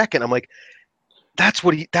for a second, I'm like, that's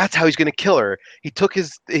how he's going to kill her. He took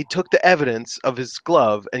the evidence of his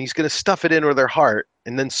glove, and he's going to stuff it in with her heart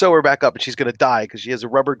and then sew her back up, and she's going to die because she has a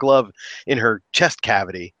rubber glove in her chest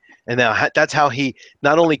cavity. And now that's how he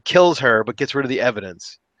not only kills her, but gets rid of the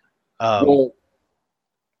evidence. Well,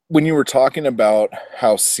 when you were talking about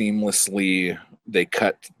how seamlessly they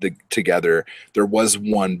cut together, there was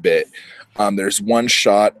one bit. There's one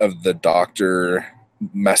shot of the doctor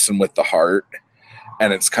messing with the heart,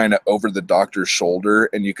 and it's kind of over the doctor's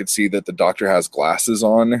shoulder, and you could see that the doctor has glasses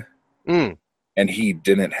on, and he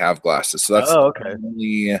didn't have glasses. So that's okay.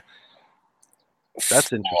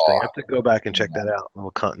 That's interesting. I have to go back and check that out. A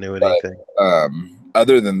little continuity thing.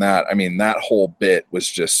 Other than that, I mean, that whole bit was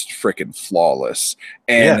just freaking flawless.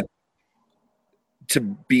 And to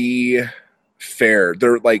be fair,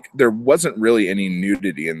 there wasn't really any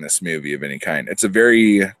nudity in this movie of any kind. It's a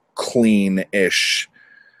very clean-ish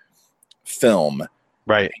film.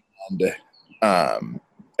 Right. And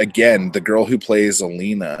again, the girl who plays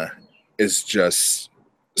Alina is just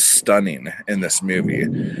stunning in this movie.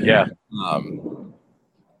 Yeah.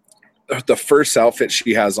 The first outfit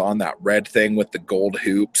she has on, that red thing with the gold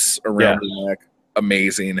hoops around her neck,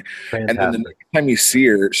 amazing. Fantastic. And then the next time you see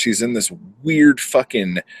her, she's in this weird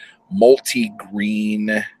fucking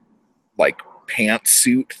multi-green like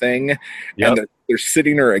pantsuit thing. Yep. And they're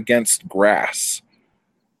sitting her against grass.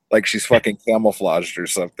 Like she's fucking camouflaged or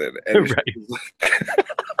something. And Right.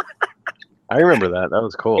 I remember that. That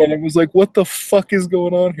was cool. And it was like, what the fuck is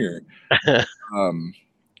going on here?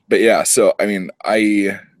 But yeah, so I mean,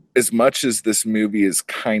 as much as this movie is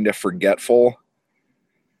kind of forgetful,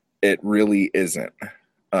 it really isn't.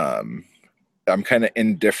 I'm kind of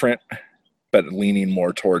indifferent, but leaning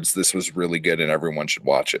more towards this was really good and everyone should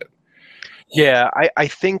watch it. Yeah, I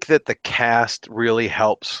think that the cast really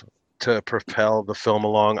helps to propel the film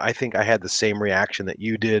along. I think I had the same reaction that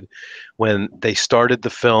you did when they started the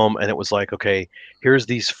film, and it was like, okay, here's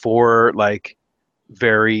these four like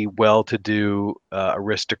very well-to-do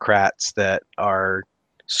aristocrats that are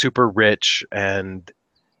super rich, and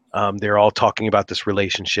they're all talking about this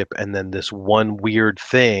relationship, and then this one weird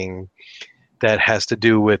thing that has to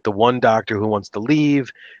do with the one doctor who wants to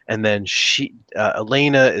leave, and then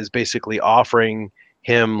Elena is basically offering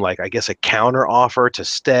him like I guess a counter offer to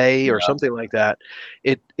stay or something like that.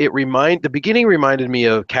 The beginning reminded me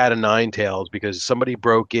of Cat o' Nine Tails because somebody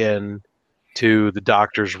broke in to the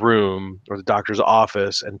doctor's room or the doctor's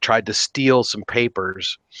office and tried to steal some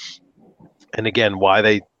papers. And again, why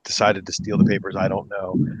they decided to steal the papers, I don't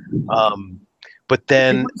know. But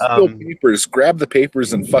then steal papers, grab the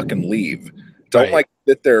papers and fucking leave. Don't Right. like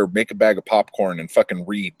sit there, make a bag of popcorn and fucking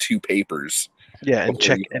read 2 papers. yeah, and before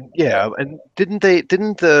check you- and yeah, and didn't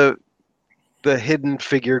the hidden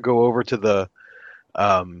figure go over to the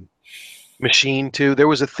machine too? There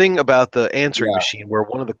was a thing about the answering Yeah. machine where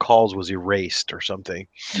one of the calls was erased or something.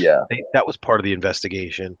 Yeah. That was part of the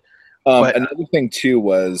investigation. But- Another thing too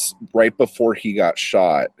was right before he got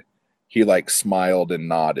shot, he like smiled and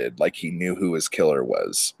nodded like he knew who his killer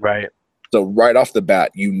was. Right. So right off the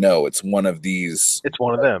bat, you know it's one of these It's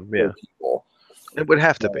one of them, yeah. people. It would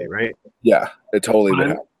have to be, right? Yeah, it totally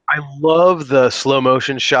would. I love the slow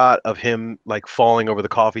motion shot of him like falling over the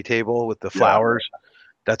coffee table with the flowers.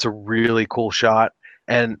 That's a really cool shot.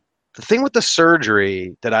 And the thing with the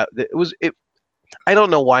surgery I don't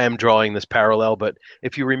know why I'm drawing this parallel, but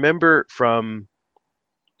if you remember from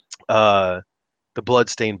the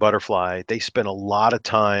Bloodstained Butterfly, they spent a lot of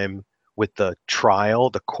time with the trial,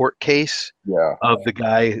 the court case of the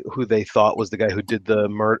guy who they thought was the guy who did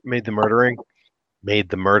made the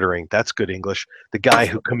murdering. That's good English. The guy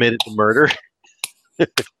who committed the murder.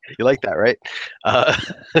 You like that, right?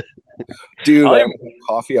 Dude, I have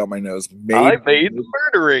coffee out my nose. I made the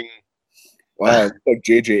murdering. Wow, it's like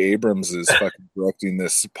J.J. Abrams is fucking directing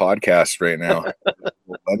this podcast right now.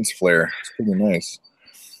 Lens flare. It's pretty nice.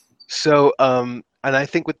 So, and I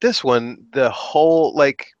think with this one, the whole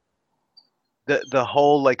like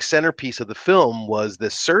centerpiece of the film was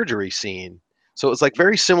this surgery scene. So it was like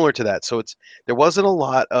very similar to that. So there wasn't a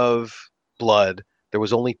lot of blood. There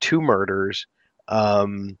was only 2 murders.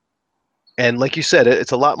 And like you said,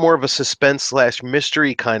 it's a lot more of a suspense /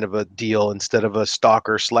 mystery kind of a deal instead of a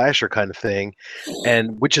stalker slasher kind of thing.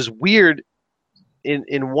 And which is weird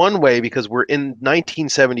in one way because we're in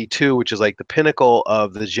 1972, which is like the pinnacle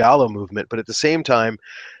of the Giallo movement. But at the same time,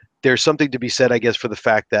 there's something to be said, I guess, for the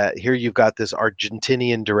fact that here you've got this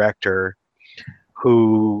Argentinian director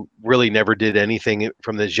who really never did anything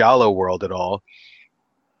from the Giallo world at all,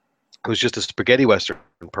 who's just a spaghetti Western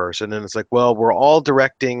person. And it's like, well, we're all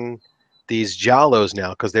directing these Giallos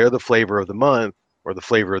now because they're the flavor of the month or the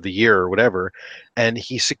flavor of the year or whatever. And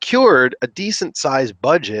he secured a decent sized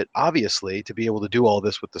budget, obviously, to be able to do all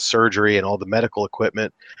this with the surgery and all the medical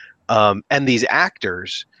equipment and these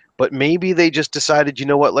actors. But maybe they just decided, you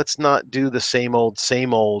know what, let's not do the same old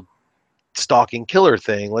stalking killer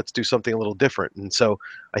thing. Let's do something a little different. And so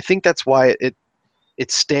I think that's why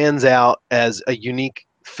it stands out as a unique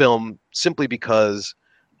film simply because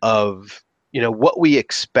of what we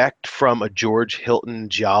expect from a George Hilton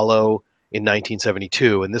Giallo in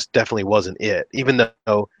 1972, and this definitely wasn't it, even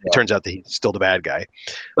though it turns out that he's still the bad guy.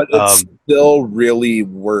 But it's still really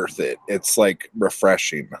worth it. It's like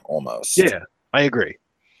refreshing almost. Yeah, I agree.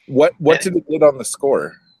 What did it get on the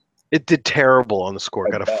score? It did terrible on the score.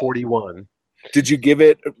 Got a 41. Did you give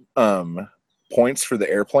it points for the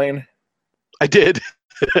airplane? I did.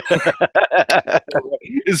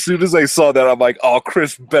 As soon as I saw that, I'm like, oh,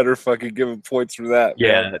 Chris better fucking give him points for that.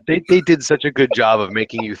 Yeah, they did such a good job of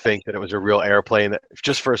making you think that it was a real airplane that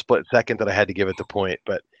just for a split second that I had to give it the point.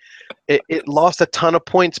 But it lost a ton of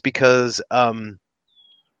points because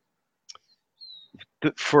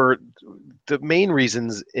for the main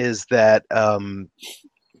reasons is that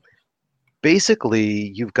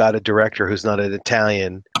basically you've got a director who's not an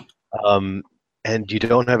Italian and you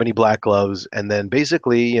don't have any black gloves, and then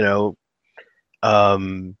basically the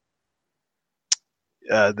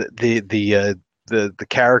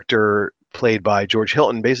character played by George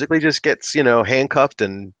Hilton basically just gets handcuffed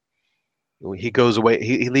and he goes away.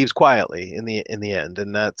 He leaves quietly in the end,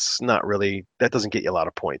 and that doesn't get you a lot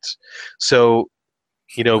of points. So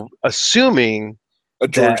assuming a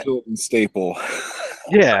George Hilton staple.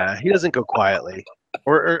 Yeah, he doesn't go quietly,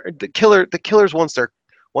 or the killers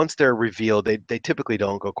once they're revealed, they typically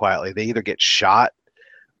don't go quietly. They either get shot,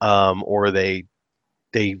 or they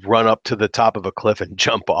run up to the top of a cliff and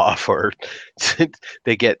jump off, or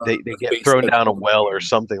they get thrown down a well or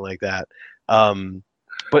something like that.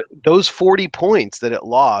 But those 40 points that it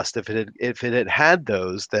lost, if it had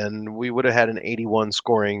those, then we would have had an 81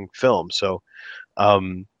 scoring film. So,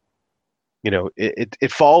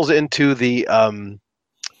 it falls into the.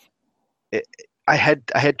 I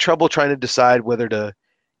had trouble trying to decide whether to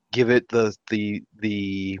give it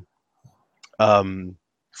the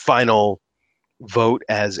final vote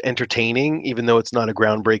as entertaining, even though it's not a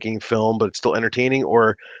groundbreaking film, but it's still entertaining,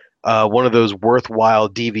 or one of those worthwhile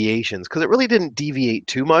deviations, because it really didn't deviate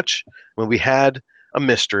too much. When we had a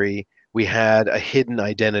mystery, we had a hidden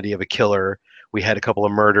identity of a killer, we had a couple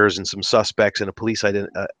of murders and some suspects and a police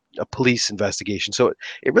investigation. So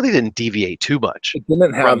it really didn't deviate too much. It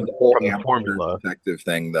didn't have from- the whole from the amateur formula. detective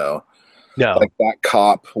thing, though. No, Like that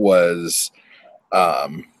cop was, I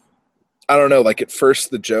don't know. Like at first,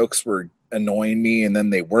 the jokes were annoying me, and then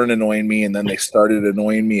they weren't annoying me, and then they started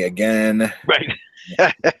annoying me again.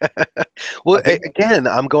 right. Well, again,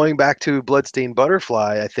 I'm going back to Bloodstained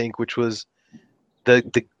Butterfly, I think, which was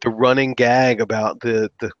the running gag about the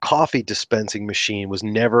coffee dispensing machine was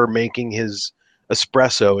never making his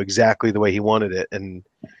espresso exactly the way he wanted it, and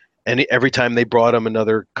every time they brought him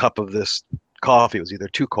another cup of this coffee, it was either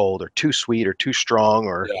too cold or too sweet or too strong,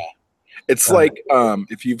 or It's like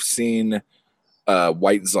if you've seen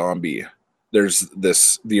White Zombie, there's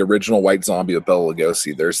the original White Zombie of Bela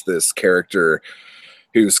Lugosi. There's this character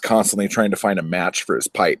who's constantly trying to find a match for his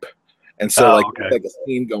pipe. And so okay. like a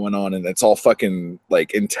scene going on, and it's all fucking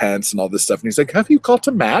like intense and all this stuff. And he's like, "Have you got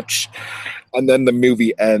a match?" And then the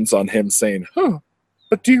movie ends on him saying,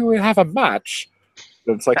 "But do you have a match?"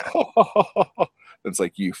 And it's like, it's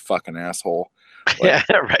like, you fucking asshole. Like,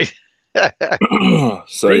 Yeah, right.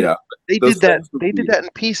 so They- yeah, They Those did that. things would They did be- that in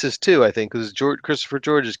pieces too, I think, because Christopher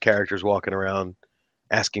George's character's walking around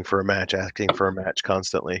asking for a match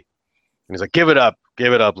constantly, and he's like, give it up,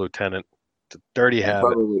 Lieutenant. It's a dirty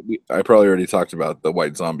habit." I probably already talked about the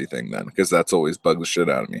White Zombie thing then, because that's always bugged the shit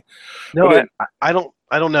out of me. No, But I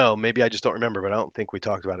don't know. Maybe I just don't remember, but I don't think we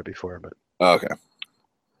talked about it before. But Okay.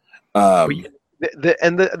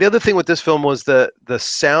 the other thing with this film was the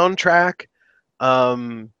soundtrack.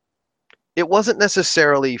 It wasn't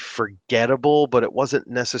necessarily forgettable, but it wasn't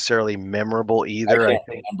necessarily memorable either. I can't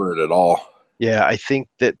remember it at all. Yeah, I think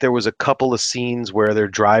that there was a couple of scenes where they're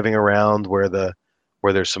driving around where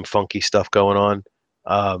there's some funky stuff going on.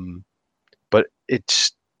 But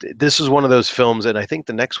this was one of those films, and I think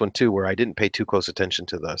the next one too, where I didn't pay too close attention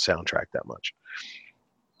to the soundtrack that much,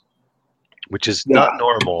 which is not I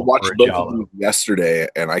normal watched for a both of Giallo. them yesterday,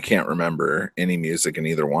 and I can't remember any music in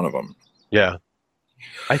either one of them. Yeah,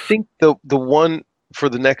 I think the one for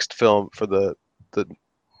the next film, for the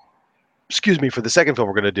second film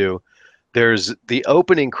we're gonna do, there's the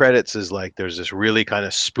opening credits is like there's this really kind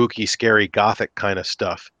of spooky, scary, gothic kind of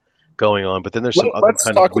stuff going on, but then there's some other Let's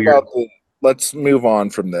kind talk of weird. about let's move on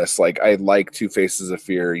from this. Like, I like Two Faces of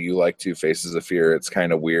Fear. You like Two Faces of Fear. It's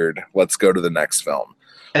kind of weird. Let's go to the next film.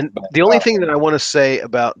 And the only thing that I want to say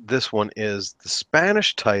about this one is the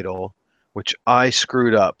Spanish title, which I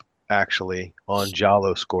screwed up actually on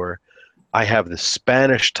Giallo Score. I have the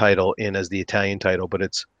Spanish title in as the Italian title, but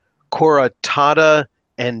it's Coratada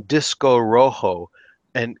and Disco Rojo.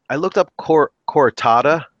 And I looked up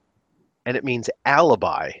Coratada, and it means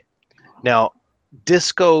alibi. Now,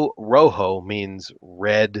 Disco Rojo means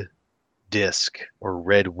red disc or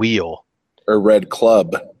red wheel. Or Red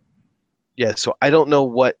Club. Yeah, so I don't know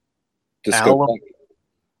what Disco.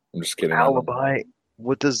 I'm just kidding. alibi.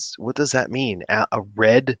 What does that mean? A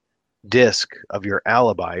red disc of your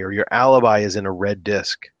alibi, or your alibi is in a red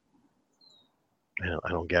disc. I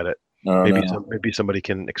don't get it. I don't know. Maybe somebody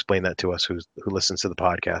can explain that to us who listens to the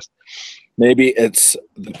podcast. Maybe it's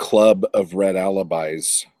the Club of Red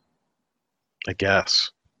Alibis. I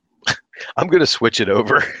guess. I'm gonna switch it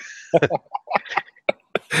over.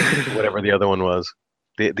 Whatever the other one was.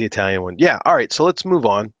 The Italian one. Yeah, all right, so let's move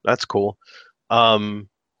on. That's cool.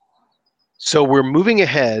 So we're moving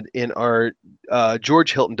ahead in our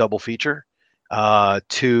George Hilton double feature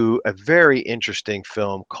to a very interesting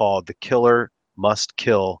film called The Killer Must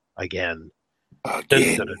Kill Again. Dun,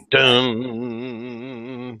 dun,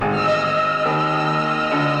 dun, dun.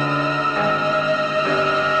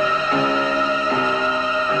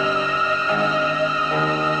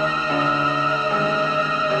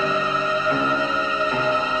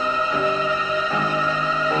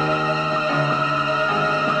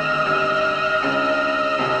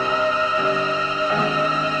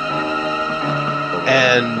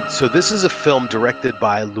 And so this is a film directed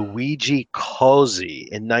by Luigi Cozzi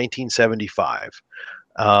in 1975.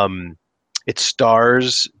 It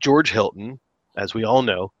stars George Hilton, as we all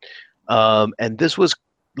know. And this was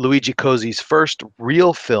Luigi Cozzi's first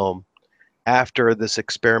real film after this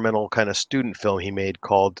experimental kind of student film he made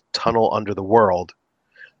called Tunnel Under the World,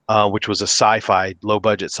 which was a sci-fi,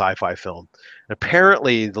 low-budget sci-fi film. And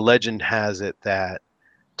apparently, the legend has it that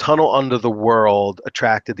Tunnel Under the World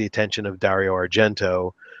attracted the attention of Dario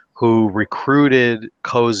Argento, who recruited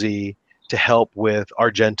Cozzi to help with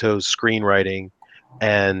Argento's screenwriting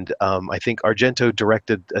and I think Argento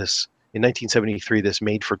directed this in 1973. This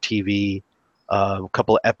made-for-TV a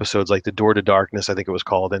couple of episodes, like The Door to Darkness, I think it was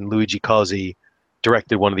called, and Luigi Cozzi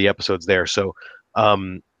directed one of the episodes there. So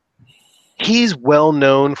he's well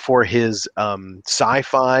known for his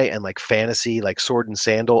sci-fi and like fantasy, like sword and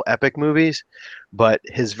sandal epic movies, but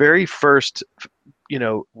his very first,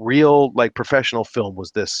 real like professional film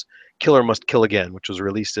was this Killer Must Kill Again, which was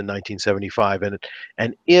released in 1975,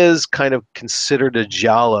 and is kind of considered a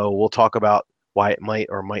giallo. We'll talk about why it might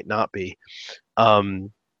or might not be.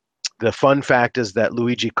 The fun fact is that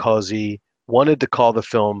Luigi Cozzi wanted to call the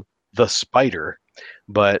film The Spider,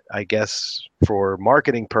 but I guess for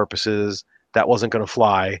marketing purposes, that wasn't going to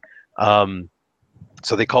fly.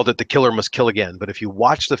 So they called it The Killer Must Kill Again. But if you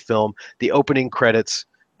watch the film, the opening credits,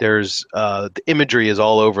 there's the imagery is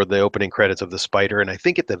all over the opening credits of The Spider. And I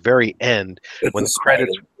think at the very end, when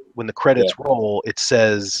the credits roll, it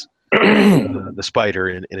says The Spider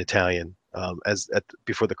in Italian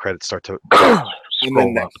before the credits start to and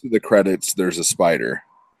then next to the credits, there's a spider.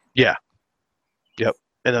 Yeah. Yep.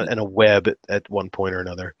 And a web at one point or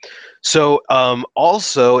another. So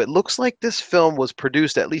also, it looks like this film was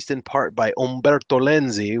produced at least in part by Umberto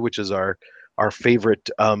Lenzi, which is our favorite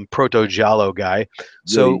proto giallo guy.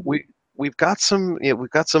 So we've got some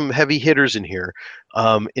heavy hitters in here.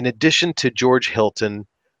 In addition to George Hilton,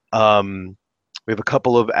 we have a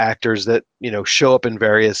couple of actors that show up in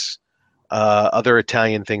various other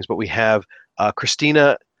Italian things. But we have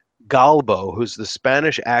Cristina Galbo, who's the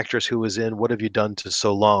Spanish actress who was in What Have You Done to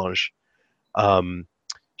Solange?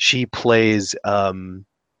 She plays the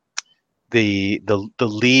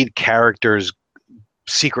lead character's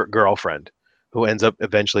secret girlfriend, who ends up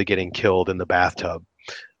eventually getting killed in the bathtub.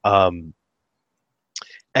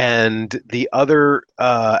 And the other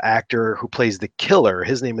actor who plays the killer,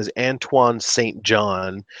 his name is Antoine St.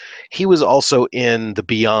 John. He was also in The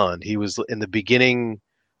Beyond. He was in the beginning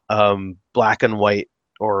black and white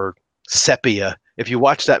or sepia. If you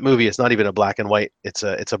watch that movie, it's not even a black and white. It's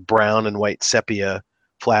a brown and white sepia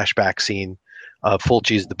flashback scene of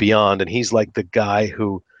Fulci's The Beyond, and he's like the guy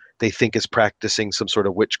who they think is practicing some sort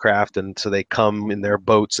of witchcraft, and so they come in their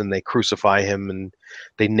boats and they crucify him and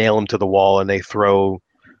they nail him to the wall and they throw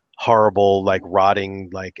horrible like rotting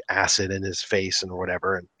like acid in his face and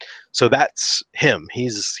whatever. And so that's him.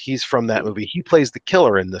 He's from that movie. He plays the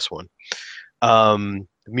killer in this one. The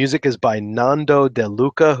music is by Nando De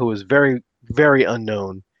Luca, who is very, very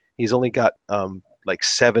unknown. He's only got like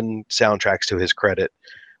 7 soundtracks to his credit,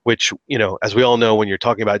 which, as we all know, when you're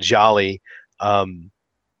talking about Gialli, having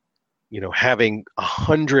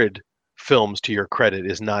 100 films to your credit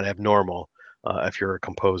is not abnormal if you're a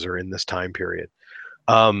composer in this time period.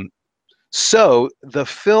 So the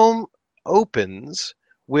film opens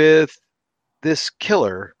with this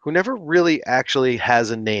killer who never really actually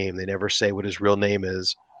has a name. They never say what his real name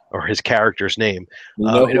is or his character's name.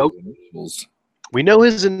 We know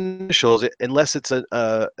his initials, unless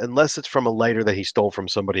it's from a lighter that he stole from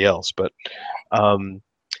somebody else. But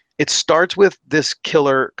it starts with this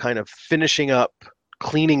killer kind of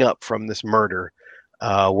cleaning up from this murder,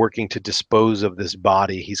 working to dispose of this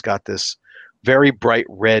body. He's got this very bright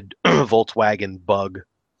red Volkswagen Bug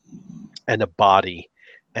and a body.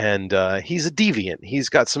 And he's a deviant. He's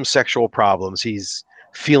got some sexual problems. He's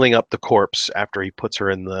feeling up the corpse after he puts her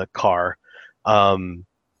in the car. And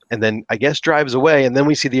then I guess drives away. And then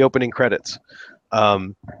we see the opening credits.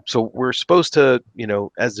 So we're supposed to,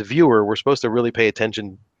 as the viewer, we're supposed to really pay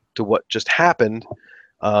attention to what just happened.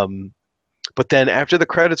 But then after the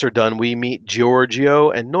credits are done, we meet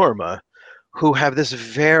Giorgio and Norma, who have this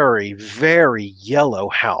very, very yellow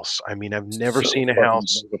house. I mean, I've never seen a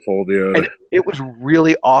house. Yeah. And it was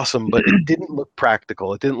really awesome, but it didn't look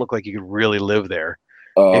practical. It didn't look like you could really live there.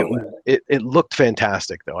 It looked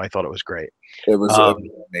fantastic, though. I thought it was great. It was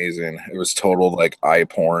amazing. It was total like eye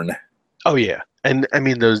porn. Oh yeah, and I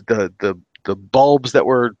mean the bulbs that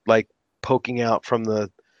were like poking out from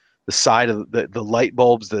the side of the light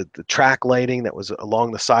bulbs, the track lighting that was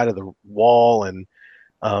along the side of the wall, and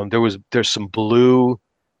there's some blue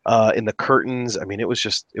in the curtains. I mean, it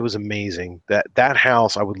was amazing. That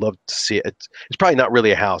house, I would love to see it. It's probably not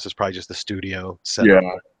really a house. It's probably just a studio setup.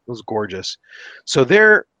 Yeah. It was gorgeous. So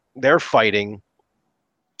they're fighting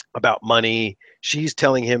about money. She's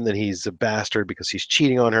telling him that he's a bastard because he's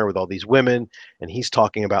cheating on her with all these women, and he's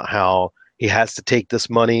talking about how he has to take this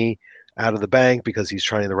money out of the bank because he's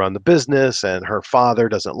trying to run the business, and her father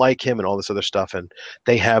doesn't like him and all this other stuff. And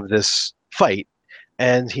they have this fight.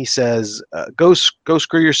 And he says, go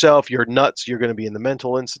screw yourself. You're nuts. You're going to be in the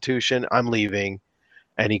mental institution. I'm leaving.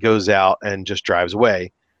 And he goes out and just drives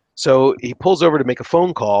away. So he pulls over to make a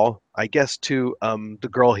phone call, I guess, to the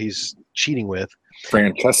girl he's cheating with,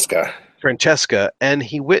 Francesca, and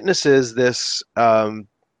he witnesses this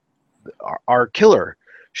our killer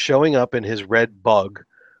showing up in his red bug,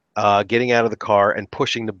 getting out of the car and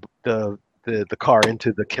pushing the car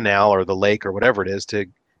into the canal or the lake or whatever it is to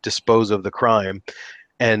dispose of the crime.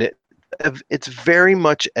 And it's very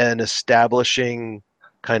much an establishing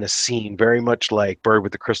kind of scene, very much like Bird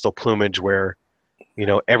with the Crystal Plumage, where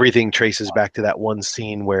everything traces back to that one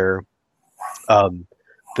scene where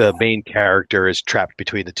the main character is trapped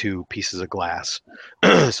between the two pieces of glass.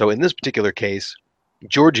 So in this particular case,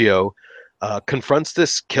 Giorgio confronts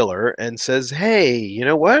this killer and says, "Hey, you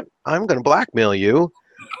know what? I'm going to blackmail you.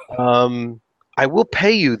 I will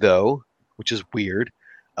pay you, though," which is weird.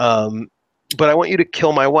 But I want you to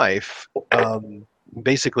kill my wife.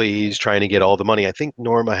 Basically, he's trying to get all the money. I think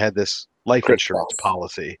Norma had this life insurance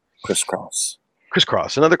policy.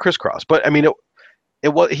 Crisscross, another crisscross. But I mean,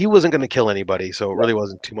 he wasn't going to kill anybody, so it really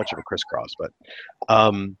wasn't too much of a crisscross. But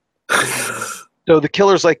so the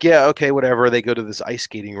killer's like, yeah, okay, whatever. They go to this ice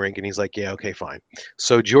skating rink, and he's like, yeah, okay, fine.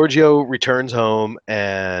 So Giorgio returns home,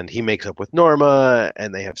 and he makes up with Norma,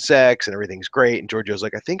 and they have sex, and everything's great. And Giorgio's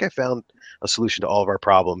like, I think I found a solution to all of our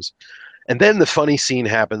problems. And then the funny scene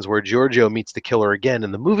happens where Giorgio meets the killer again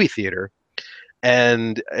in the movie theater.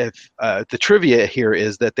 And if the trivia here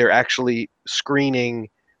is that they're actually screening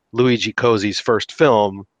Luigi Cozzi's first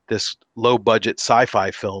film, this low-budget sci-fi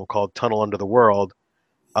film called Tunnel Under the World,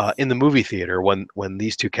 in the movie theater when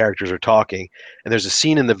these two characters are talking. And there's a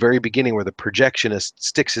scene in the very beginning where the projectionist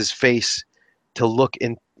sticks his face to look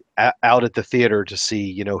out at the theater to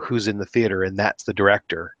see, who's in the theater, and that's the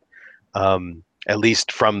director. At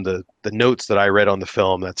least from the notes that I read on the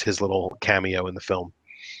film, that's his little cameo in the film.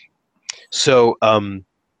 So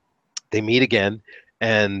they meet again,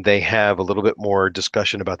 and they have a little bit more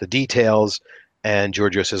discussion about the details. And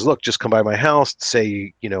Giorgio says, "Look, just come by my house,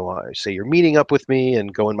 say you're meeting up with me,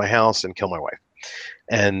 and go in my house and kill my wife,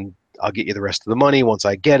 and I'll get you the rest of the money once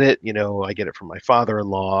I get it. I get it from my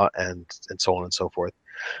father-in-law, and so on and so forth."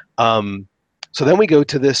 So then we go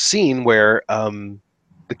to this scene where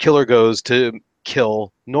the killer goes to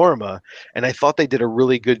kill Norma, and I thought they did a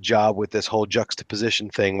really good job with this whole juxtaposition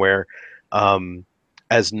thing where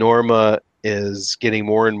as Norma is getting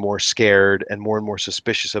more and more scared and more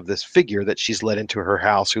suspicious of this figure that she's let into her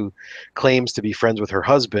house who claims to be friends with her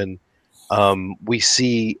husband, we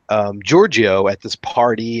see Giorgio at this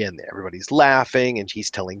party, and everybody's laughing and he's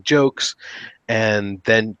telling jokes, and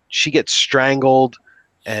then she gets strangled,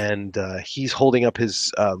 and he's holding up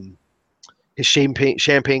his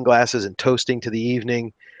champagne glasses and toasting to the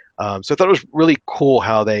evening. So I thought it was really cool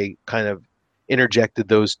how they kind of interjected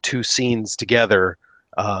those two scenes together.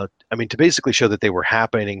 To basically show that they were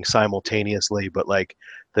happening simultaneously, but like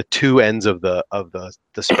the two ends of the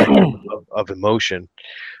spectrum of emotion.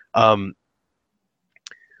 So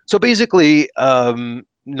basically,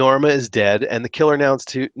 Norma is dead, and the killer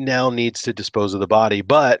now needs to dispose of the body.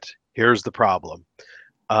 But here's the problem: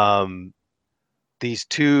 these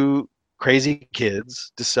two crazy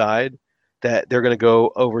kids decide that they're going to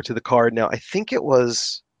go over to the car. Now, I think it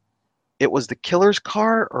was the killer's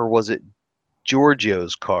car, or was it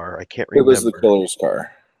Giorgio's car? I can't remember. It was the killer's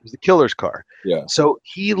car. It was the killer's car. Yeah. So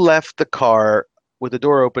he left the car with the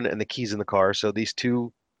door open and the keys in the car. So these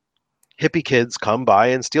two hippie kids come by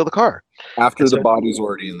and steal the car. After the body's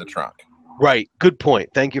already in the trunk. Right. Good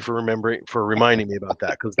point. Thank you for reminding me about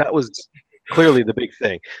that, because that was clearly the big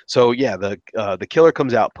thing. So yeah, the killer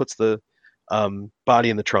comes out, puts the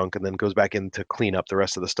body in the trunk, and then goes back in to clean up the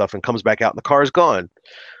rest of the stuff, and comes back out, and the car is gone.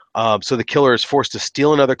 So the killer is forced to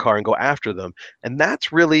steal another car and go after them. And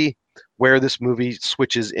that's really where this movie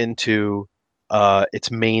switches into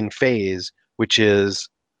its main phase, which is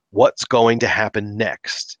what's going to happen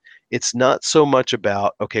next. It's not so much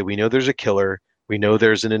about, okay, we know there's a killer. We know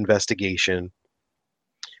there's an investigation.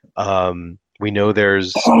 We know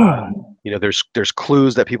there's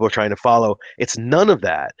clues that people are trying to follow. It's none of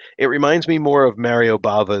that. It reminds me more of Mario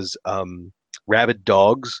Bava's Rabid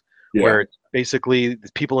Dogs, where it's basically the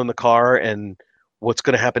people in the car and what's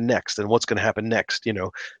going to happen next and what's going to happen next.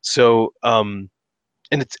 So and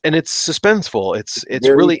it's suspenseful. It's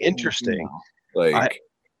very really interesting.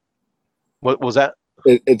 What was that?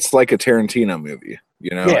 It's like a Tarantino movie.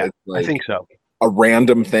 Yeah, like I think so. A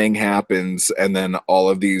random thing happens, and then all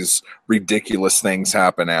of these ridiculous things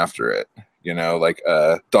happen after it. Like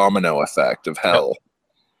a domino effect of hell.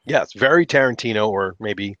 Yeah, it's very Tarantino, or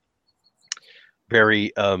maybe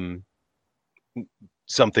very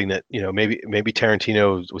something that maybe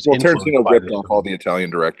Tarantino was. Well, Tarantino ripped off all the Italian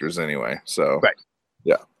directors anyway. So right.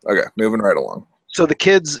 Yeah. Okay. Moving right along. So the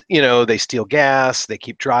kids, you know, they steal gas, they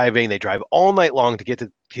keep driving, they drive all night long to get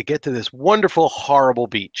to this wonderful, horrible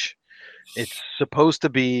beach. It's supposed to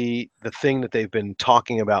be the thing that they've been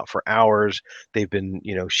talking about for hours. They've been,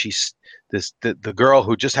 you know, she's the girl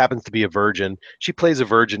who just happens to be a virgin. She plays a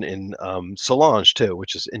virgin in Solange too,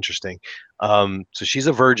 which is interesting. So she's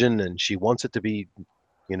a virgin and she wants it to be,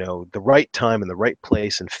 you know, the right time and the right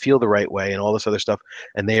place and feel the right way and all this other stuff.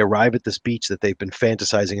 And they arrive at this beach that they've been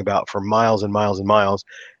fantasizing about for miles and miles and miles,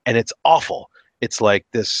 and it's awful. It's like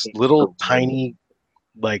this little tiny,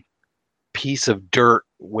 like, piece of dirt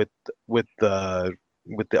with the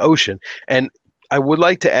ocean. And I would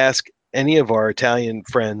like to ask any of our Italian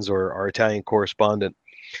friends or our Italian correspondent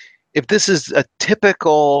if this is a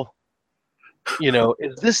typical, you know,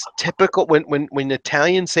 is this typical when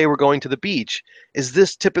Italians say we're going to the beach, is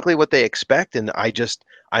this typically what they expect? And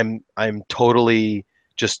I'm totally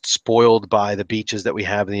just spoiled by the beaches that we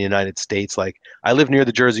have in the United States. Like, I live near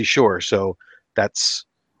the Jersey Shore, so that's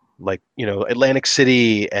like, you know, Atlantic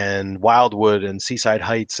City and Wildwood and Seaside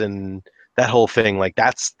Heights and that whole thing. Like,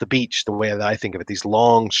 that's the beach, the way that I think of it, these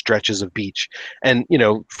long stretches of beach. And, you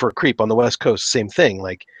know, for Creep on the West Coast, same thing.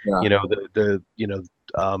 Like, Yeah. you know,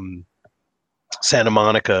 Santa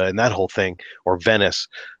Monica and that whole thing, or Venice.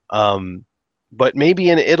 But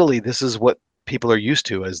maybe in Italy, this is what people are used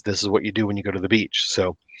to, as this is what you do when you go to the beach.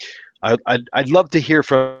 So I'd love to hear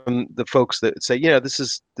from the folks that say, yeah, this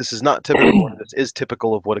is not typical, or this is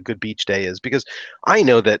typical of what a good beach day is, because I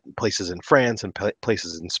know that places in France and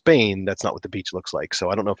places in Spain, that's not what the beach looks like. So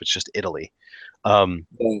I don't know if it's just Italy.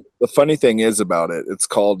 The funny thing is about it, it's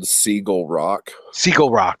called Seagull Rock. Seagull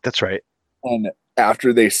Rock, that's right. And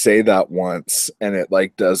after they say that once, and it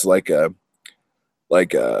like does like a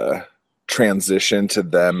transition to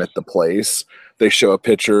them at the place, they show a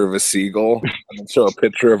picture of a seagull and then show a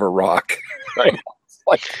picture of a rock. Right?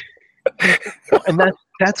 Like, and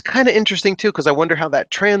that's kind of interesting too, because I wonder how that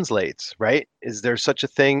translates. Right? Is there such a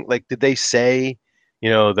thing? Like, did they say, you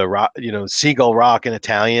know, the rock, you know, Seagull Rock in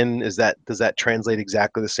Italian? Does that translate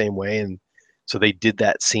exactly the same way? And so they did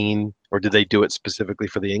that scene, or did they do it specifically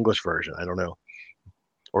for the English version? I don't know.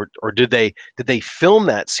 Or did they film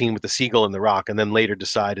that scene with the seagull and the rock and then later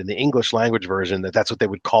decide in the English language version that that's what they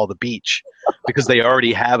would call the beach, because they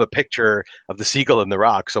already have a picture of the seagull and the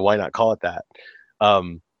rock, so why not call it that?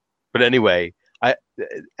 But anyway,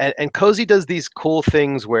 and Cozy does these cool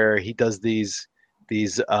things where he does these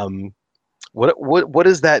what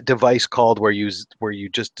is that device called where you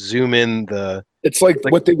just zoom in the, it's like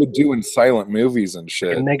what they would do in silent movies and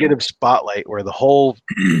shit. a negative spotlight where the whole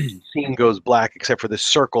scene goes black except for this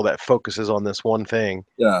circle that focuses on this one thing.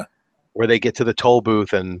 Yeah. Where they get to the toll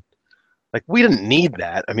booth, and like, we didn't need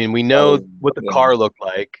that. I mean, we know what the car looked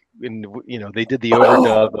like, and you know, they did the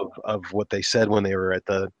overdub of what they said when they were at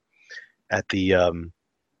the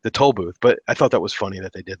toll booth. But I thought that was funny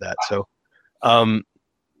that they did that.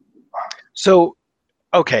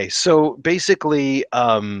 Okay, so basically,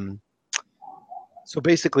 the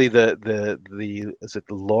is it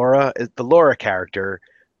the Laura? The Laura character,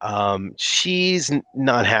 she's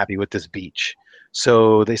not happy with this beach.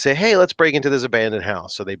 So they say, hey, let's break into this abandoned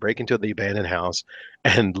house. So they break into the abandoned house,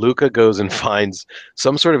 and Luca goes and finds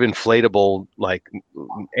some sort of inflatable, like,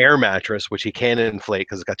 air mattress, which he can't inflate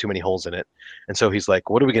because it's got too many holes in it. And so he's like,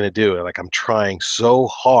 what are we going to do? And like, I'm trying so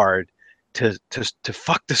hard to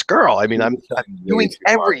fuck this girl. I mean, I'm doing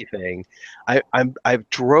everything. I've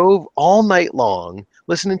drove all night long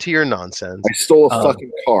listening to your nonsense. I stole a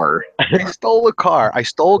fucking car. I stole a car. I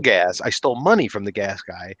stole gas. I stole money from the gas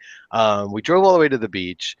guy. We drove all the way to the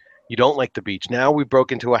beach. You don't like the beach. Now we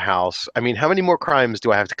broke into a house. I mean, how many more crimes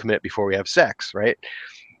do I have to commit before we have sex, right?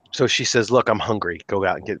 So she says, look, I'm hungry. Go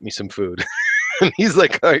out and get me some food. And he's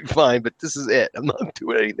like, all right, fine, but this is it. I'm not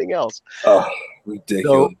doing anything else. Oh,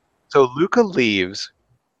 ridiculous. So Luca leaves,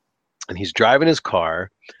 and he's driving his car,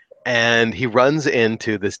 and he runs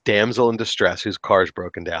into this damsel in distress whose car's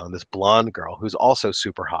broken down, this blonde girl who's also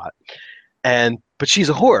super hot. But she's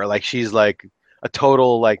a whore. Like, she's like a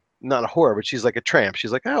total, like, not a whore, but she's like a tramp.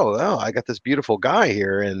 She's like, oh, I got this beautiful guy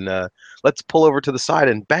here, and let's pull over to the side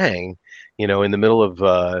and bang, you know, in the middle of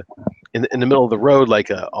in the middle of the road, like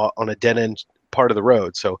on a dead end part of the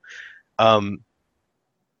road. So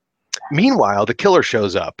meanwhile, the killer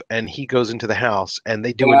shows up, and he goes into the house, and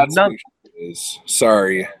they do another.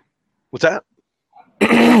 Sorry. What's that?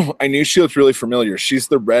 I knew she looked really familiar. She's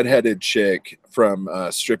the redheaded chick from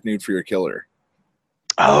Strip Nude for Your Killer.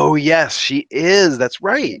 Oh, yes, she is. That's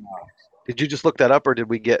right. Did you just look that up, or did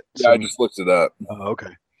we get I just looked it up. Oh, okay.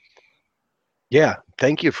 Yeah,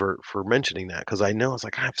 thank you for mentioning that, because I know, it's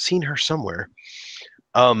like, I've seen her somewhere.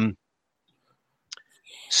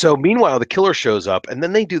 So meanwhile, the killer shows up, and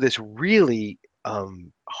then they do this really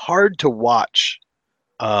hard to watch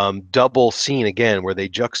double scene again, where they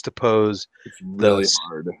juxtapose It's really the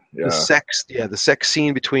hard. the sex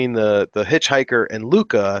scene between the hitchhiker and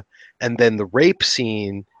Luca, and then the rape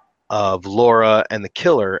scene of Laura and the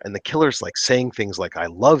killer's like saying things like "I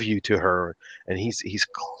love you" to her, and he's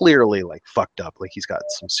clearly like fucked up, like he's got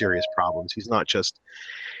some serious problems. He's not just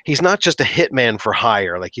a hitman for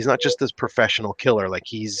hire, like he's not just this professional killer, like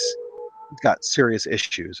he's got serious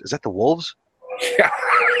issues. Is that the wolves? Yeah.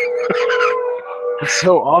 It's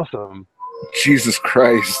so awesome. Jesus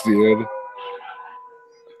Christ, dude.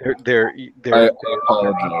 They're I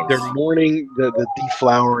apologize. they're mourning the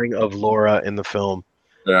deflowering of Laura in the film.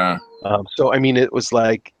 Yeah. So I mean, it was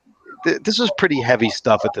like this was pretty heavy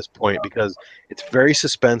stuff at this point because it's very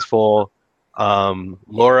suspenseful.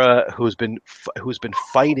 Laura, who's been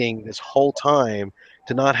fighting this whole time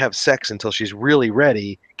to not have sex until she's really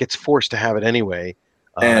ready, gets forced to have it anyway.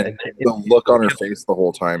 And the look on her face the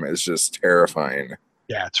whole time is just terrifying.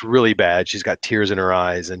 Yeah, it's really bad. She's got tears in her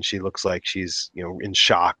eyes, and she looks like she's in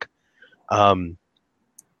shock.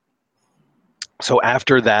 So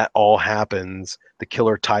after that all happens, the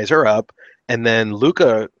killer ties her up, and then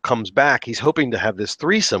Luca comes back. He's hoping to have this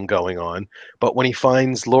threesome going on, but when he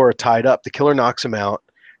finds Laura tied up, the killer knocks him out,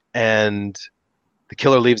 and the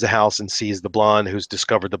killer leaves the house and sees the blonde who's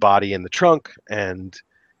discovered the body in the trunk, and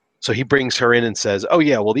so he brings her in and says, "Oh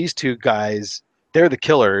yeah, well these two guys, they're the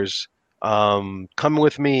killers. Come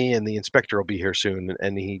with me, and the inspector will be here soon."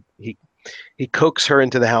 And he coaxes her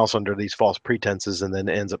into the house under these false pretenses, and then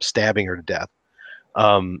ends up stabbing her to death.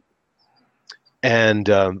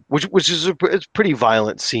 Which is it's a pretty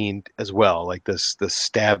violent scene as well. Like this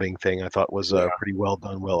stabbing thing, I thought was pretty well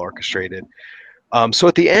done, well orchestrated. So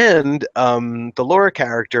at the end, the Laura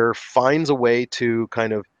character finds a way to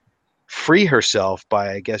kind of free herself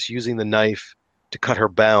by, I guess, using the knife to cut her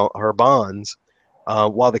bonds.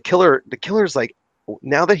 While the killer's like,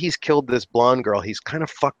 now that he's killed this blonde girl, he's kind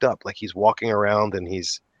of fucked up. Like he's walking around and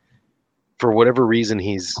for whatever reason,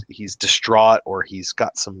 he's distraught, or he's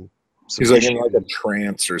got some He's like in like a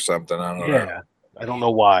trance or something. I don't know. Yeah, I don't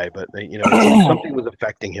know why, but something was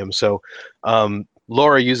affecting him. So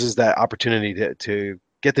Laura uses that opportunity to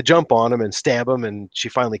get the jump on him and stab him, and she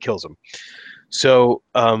finally kills him. So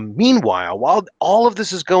meanwhile, while all of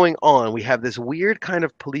this is going on, we have this weird kind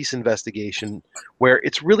of police investigation where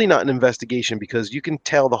it's really not an investigation, because you can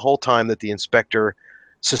tell the whole time that the inspector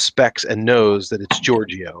suspects and knows that it's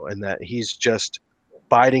Giorgio, and that he's just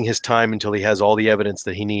biding his time until he has all the evidence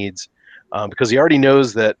that he needs, because he already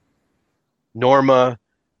knows that Norma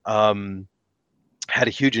had a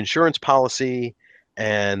huge insurance policy,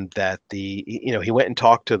 and that he went and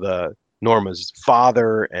talked to Norma's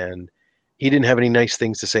father, and he didn't have any nice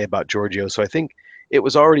things to say about Giorgio. So I think it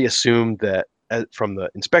was already assumed that, from the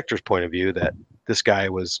inspector's point of view, that this guy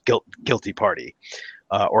was guilty party,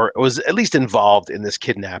 or was at least involved in this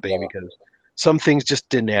kidnapping, because some things just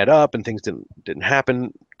didn't add up, and things didn't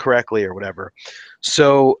happen correctly, or whatever.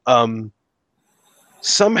 So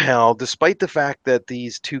somehow, despite the fact that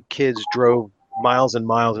these two kids drove miles and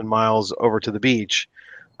miles and miles over to the beach,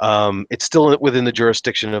 it's still within the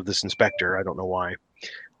jurisdiction of this inspector. I don't know why.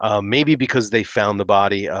 Maybe because they found the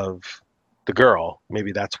body of the girl.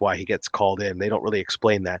 Maybe that's why he gets called in. They don't really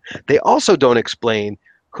explain that. They also don't explain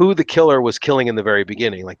who the killer was killing in the very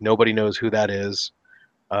beginning. Like, nobody knows who that is.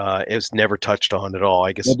 It's never touched on at all.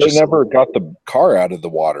 I guess they never got the car out of the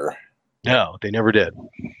water. No, they never did.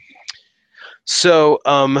 So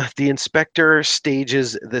the inspector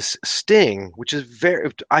stages this sting, which is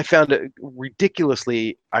I found it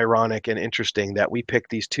ridiculously ironic and interesting that we picked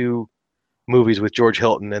these two movies with George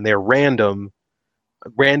Hilton, and they're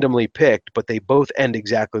randomly picked, but they both end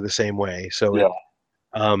exactly the same way. So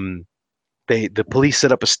the police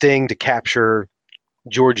set up a sting to capture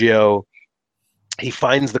Giorgio. He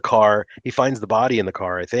finds the car, he finds the body in the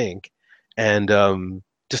car, I think, and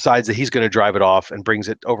decides that he's going to drive it off and brings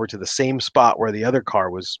it over to the same spot where the other car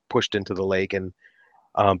was pushed into the lake. And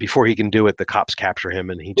before he can do it, the cops capture him,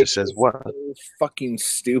 and he just says, "What? So fucking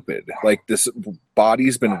stupid! Like, this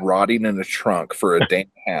body's been rotting in a trunk for a day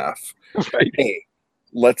and a half. Right. Hey,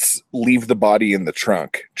 let's leave the body in the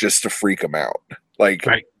trunk just to freak him out. Like,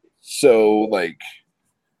 right. So like,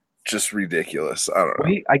 just ridiculous. I don't know.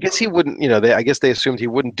 Well, I guess he wouldn't. I guess they assumed he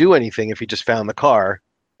wouldn't do anything if he just found the car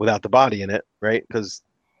without the body in it, right? Because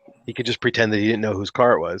he could just pretend that he didn't know whose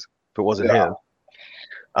car it was if it wasn't him.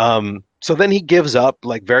 So then he gives up,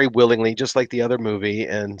 like, very willingly, just like the other movie,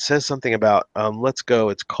 and says something about, "Let's go.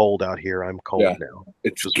 It's cold out here. I'm cold now."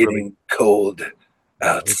 It's getting cold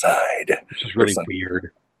outside. Which is really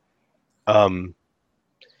weird.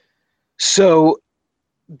 So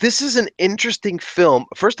this is an interesting film.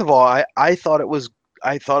 First of all, I thought it was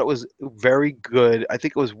very good. I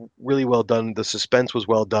think it was really well done. The suspense was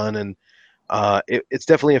well done, and it's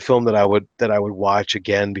definitely a film that I would watch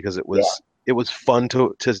again because it was fun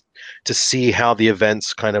to see how the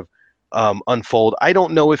events kind of unfold. I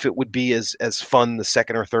don't know if it would be as fun the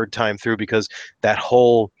second or third time through because that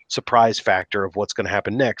whole surprise factor of what's going to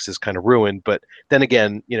happen next is kind of ruined. But then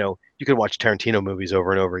again, you can watch Tarantino movies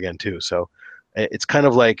over and over again too. So it's kind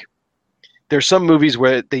of like there's some movies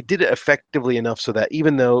where they did it effectively enough so that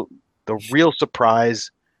even though the real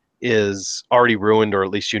surprise is already ruined, or at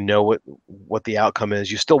least what the outcome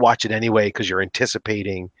is, you still watch it anyway because you're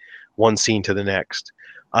anticipating one scene to the next.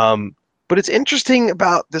 But it's interesting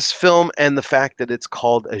about this film and the fact that it's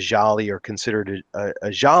called a giallo or considered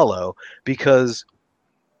a giallo because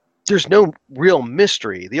there's no real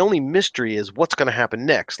mystery. The only mystery is what's going to happen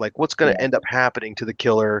next. Like what's going to end up happening to the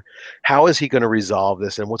killer? How is he going to resolve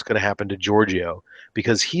this? And what's going to happen to Giorgio?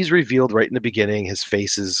 Because he's revealed right in the beginning. His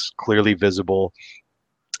face is clearly visible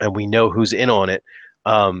and we know who's in on it.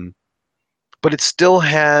 But it still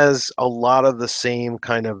has a lot of the same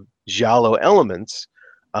kind of giallo elements.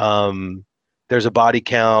 There's a body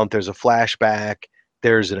count. There's a flashback.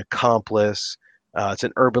 There's an accomplice. It's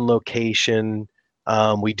an urban location.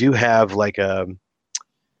 We do have a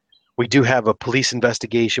police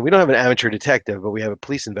investigation. We don't have an amateur detective, but we have a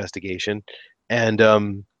police investigation.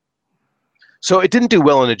 And so it didn't do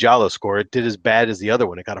well in a giallo score. It did as bad as the other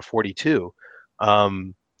one. It got a 42.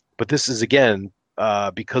 But this is, again,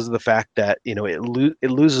 because of the fact that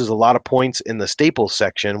it loses a lot of points in the staples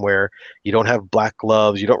section where you don't have black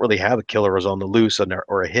gloves, you don't really have a killer who's on the loose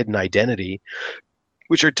or a hidden identity,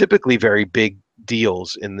 which are typically very big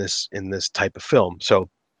deals in this type of film. So,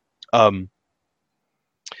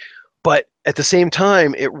 but at the same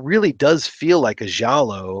time, it really does feel like a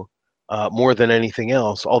giallo more than anything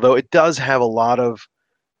else. Although it does have a lot of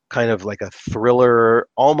kind of like a thriller,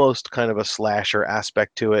 almost kind of a slasher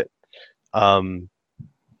aspect to it.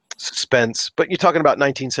 Suspense, but you're talking about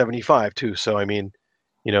 1975 too. So, I mean,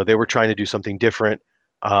 they were trying to do something different.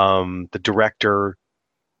 The director,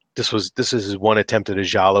 this is his one attempt at a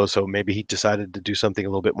giallo, so maybe he decided to do something a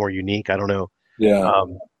little bit more unique. I don't know. Yeah.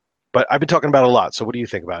 But I've been talking about it a lot. So what do you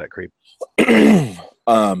think about it, Creep?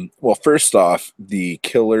 Well, first off, the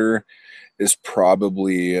killer is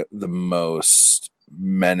probably the most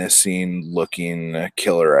menacing looking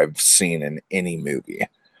killer I've seen in any movie.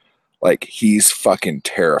 Like, he's fucking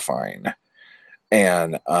terrifying.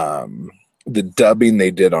 And the dubbing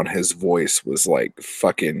they did on his voice was like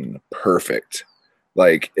fucking perfect.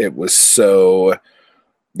 Like, it was so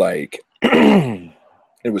like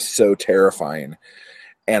it was so terrifying.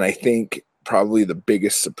 And I think probably the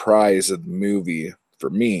biggest surprise of the movie for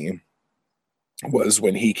me was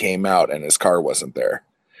when he came out and his car wasn't there.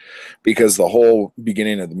 Because the whole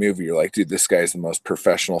beginning of the movie, you're like, dude, this guy's the most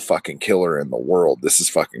professional fucking killer in the world. This is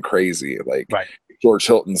fucking crazy. Like, Right. George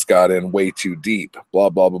Hilton's got in way too deep, blah,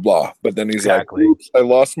 blah, blah, blah. But then he's Exactly. like, oops, I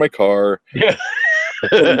lost my car. Yeah.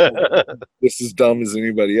 This is dumb as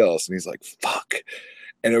anybody else. And he's like, fuck.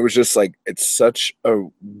 And it was just like, it's such a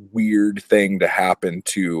weird thing to happen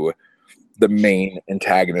to the main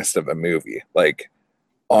antagonist of a movie. Like,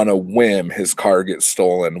 on a whim, his car gets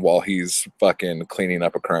stolen while he's fucking cleaning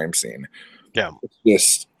up a crime scene. Yeah. It's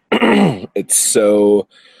just, it's so,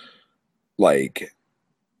 like,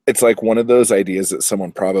 it's like one of those ideas that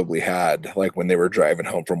someone probably had, like, when they were driving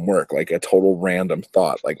home from work, like a total random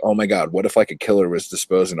thought, like, oh my God, what if, like, a killer was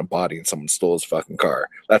disposing a body and someone stole his fucking car?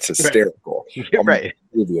 That's hysterical. Right.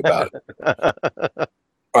 Movie about it.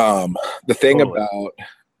 The thing about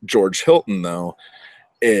George Hilton, though,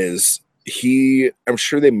 is I'm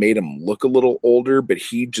sure they made him look a little older, but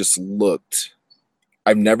he just looked,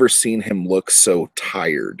 I've never seen him look so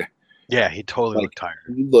tired. Yeah, he totally looked tired.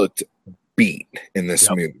 He looked beat in this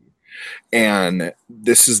movie. And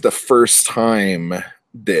this is the first time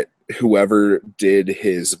that whoever did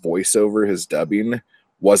his voiceover, his dubbing,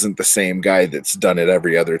 wasn't the same guy that's done it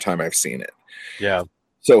every other time I've seen it. Yeah.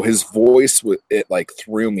 So his voice, it like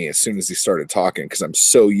threw me as soon as he started talking, because I'm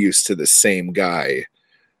so used to the same guy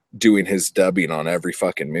doing his dubbing on every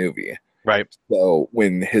fucking movie. Right. So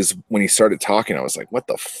when he started talking, I was like, what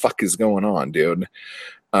the fuck is going on, dude?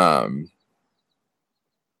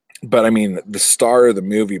 But I mean, the star of the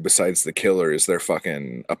movie besides the killer is their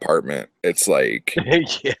fucking apartment. It's like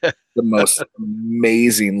Yeah. the most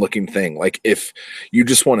amazing looking thing. Like, if you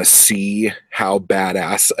just want to see how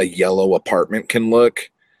badass a yellow apartment can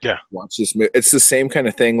look, yeah, watch this movie. It's the same kind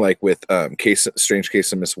of thing like with Strange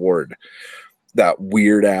Case of Miss Ward. that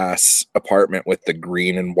weird ass apartment with the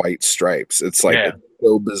green and white stripes. It's like Yeah. it's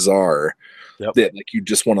so bizarre Yep. that like you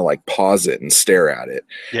just want to like pause it and stare at it.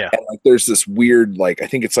 Yeah. And like there's this weird, like I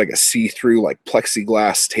think it's like a see-through like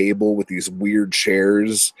plexiglass table with these weird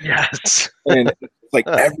chairs. Yes. And like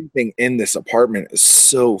everything in this apartment is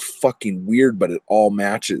so fucking weird, but it all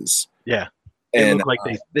matches. Yeah. It And looked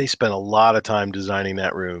like they spent a lot of time designing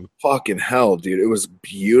that room. fucking hell, dude, it was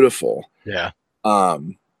beautiful. Yeah.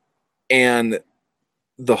 And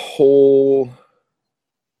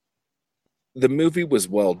the movie was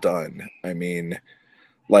well done. I mean,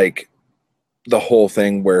 like the whole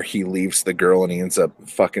thing where he leaves the girl and he ends up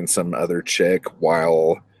fucking some other chick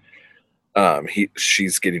while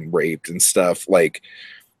she's getting raped and stuff. Like,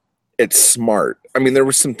 it's smart. I mean, there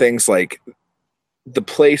were some things like the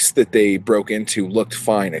place that they broke into looked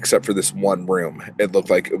fine except for this one room. It looked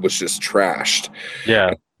like it was just trashed. Yeah.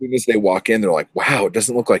 As soon as they walk in, they're like, wow, it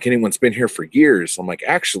doesn't look like anyone's been here for years. I'm like,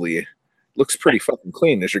 actually, it looks pretty fucking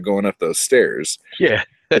clean as you're going up those stairs. Yeah.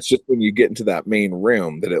 It's just when you get into that main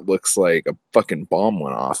room that it looks like a fucking bomb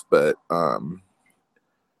went off. But I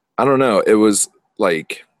don't know. It was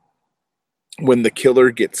like when the killer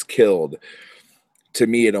gets killed, to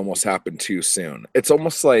me, it almost happened too soon. It's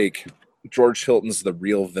almost like George Hilton's the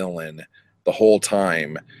real villain the whole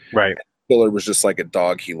time. Right. The killer was just like a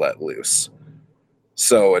dog he let loose.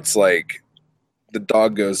 So it's like the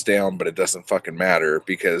dog goes down, but it doesn't fucking matter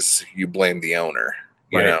because you blame the owner,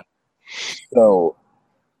 you Right. know? So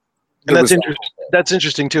And there that's was- that's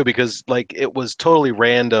interesting too, because like it was totally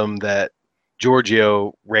random that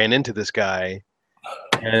Giorgio ran into this guy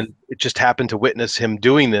and it just happened to witness him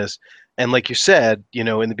doing this. And like you said, you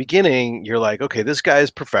know, in the beginning, you're like, okay, this guy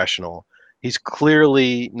is professional. He's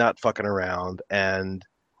clearly not fucking around. And,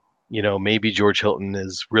 you know, maybe George Hilton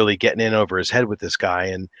is really getting in over his head with this guy.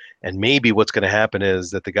 And maybe what's going to happen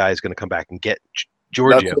is that the guy is going to come back and get That's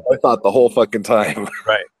Giorgio. what I thought the whole fucking time.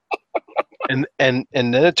 And then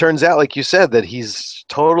it turns out, like you said, that he's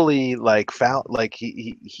totally like foul. Like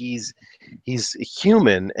he's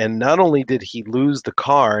human. And not only did he lose the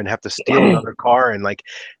car and have to steal another car, and like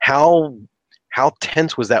how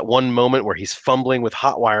tense was that one moment where he's fumbling with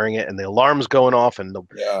hot wiring it, and the alarm's going off, and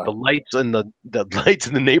Yeah. the lights and the lights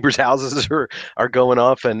in the neighbors' houses are going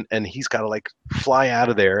off, and he's got to like fly out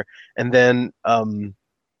of there. And then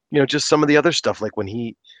you know, just some of the other stuff, like when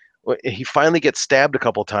he finally gets stabbed a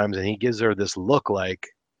couple times and he gives her this look like,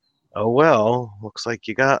 oh well, looks like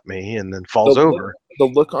you got me, and then falls over. The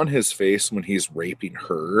look on his face when he's raping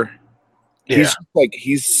her, Yeah.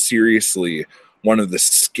 he's seriously one of the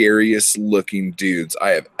scariest looking dudes I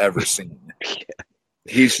have ever seen.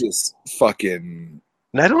 He's just fucking.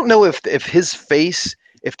 And I don't know if his face,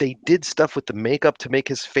 if they did stuff with the makeup to make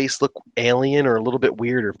his face look alien or a little bit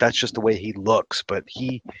weird, or if that's just the way he looks, but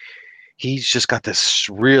he's just got this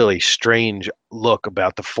really strange look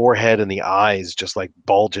about the forehead and the eyes just like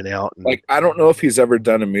bulging out. And Like, I don't know if he's ever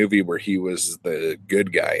done a movie where he was the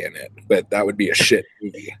good guy in it, but that would be a shit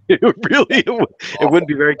movie. it wouldn't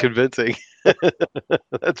be very convincing.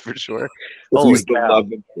 That's for sure. If Holy he's the cow.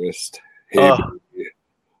 love interest. Hey, Oh. baby.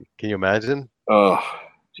 Can you imagine? Oh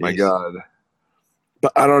my Jeez. god.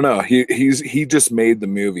 But I don't know. He just made the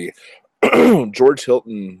movie. George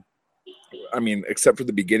Hilton, I mean, except for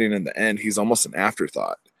the beginning and the end, he's almost an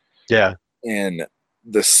afterthought. Yeah. And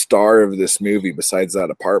the star of this movie, besides that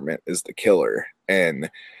apartment, is the killer. And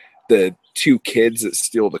the two kids that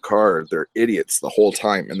steal the car, they're idiots the whole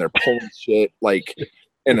time, and they're pulling shit like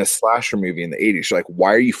in a slasher movie in the 80s. You're like,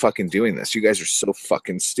 why are you fucking doing this? You guys are so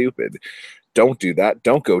fucking stupid. Don't do that.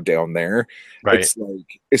 Don't go down there. Right. It's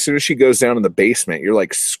like, as soon as she goes down in the basement, you're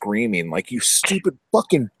like screaming, like, you stupid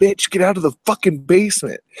fucking bitch, get out of the fucking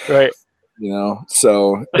basement. Right. You know?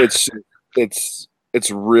 So it's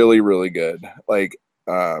really, really good. Like,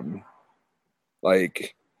 I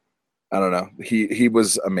don't know. He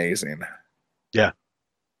was amazing. Yeah.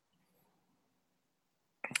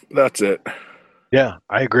 That's it. Yeah,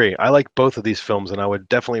 I agree. I like both of these films, and I would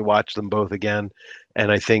definitely watch them both again.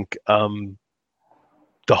 And I think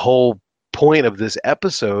the whole point of this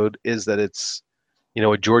episode is that it's, you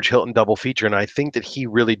know, a George Hilton double feature, and I think that he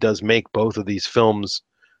really does make both of these films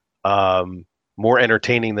more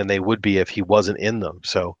entertaining than they would be if he wasn't in them.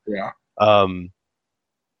 So, Yeah.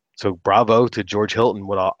 so bravo to George Hilton.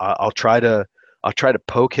 What I'll try to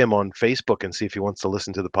poke him on Facebook and see if he wants to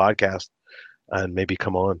listen to the podcast and maybe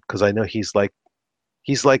come on, because I know he's like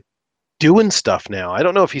doing stuff now. I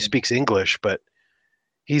don't know if he speaks English, but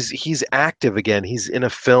he's active again. He's in a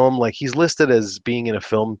film, like he's listed as being in a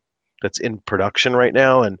film that's in production right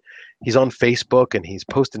now, and he's on Facebook and he's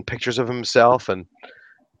posting pictures of himself, and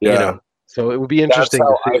Yeah. you know, So it would be That's interesting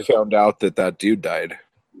how to see. I found out that dude died.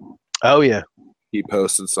 Oh yeah, He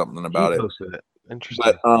posted something he about it. posted it.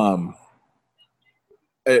 Interesting. But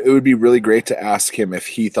it would be really great to ask him if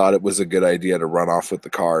he thought it was a good idea to run off with the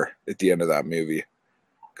car at the end of that movie.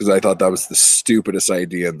 Because I thought that was the stupidest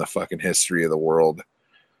idea in the fucking history of the world.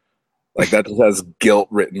 Like, that just has guilt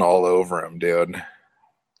written all over him, dude.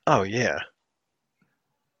 Oh yeah.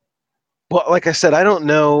 Well, like I said, I don't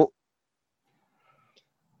know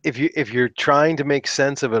if you're trying to make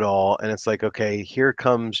sense of it all, and it's like, okay, here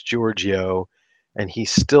comes Giorgio, and he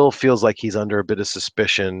still feels like he's under a bit of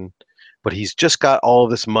suspicion, but he's just got all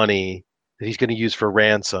this money that he's going to use for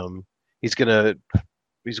ransom. He's gonna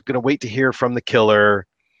wait to hear from the killer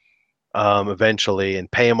eventually and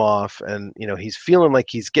pay him off, and he's feeling like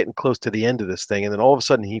he's getting close to the end of this thing, and then all of a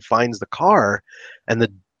sudden he finds the car, and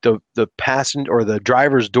the passenger or the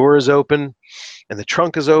driver's door is open, and the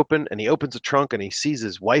trunk is open, and he opens the trunk and he sees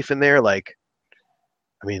his wife in there. Like,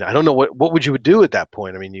 I mean, I don't know what would you do at that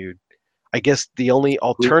point. I mean, I guess the only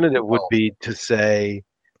alternative would be to say,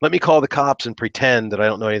 let me call the cops and pretend that I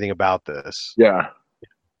don't know anything about this. Yeah.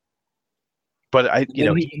 But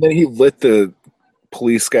then he lit the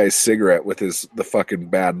police guy's cigarette with the fucking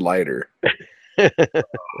bad lighter.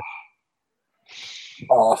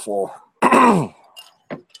 Awful.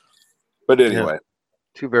 But anyway. Yeah.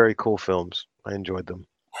 Two very cool films. I enjoyed them.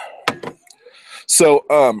 So,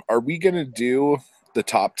 are we gonna do the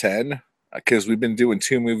top 10? Because we've been doing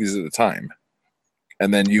 2 movies at a time,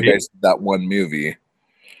 and then you guys did that one movie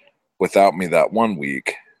without me that one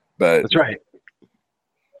week. But that's right.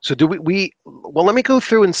 So do we? Well, let me go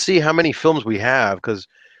through and see how many films we have, because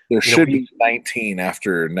there should be 19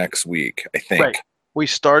 after next week, I think. Right. We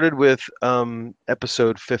started with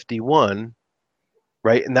episode 51,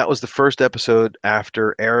 right? And that was the first episode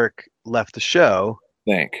after Eric left the show.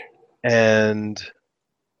 And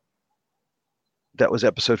that was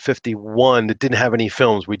episode 51 that didn't have any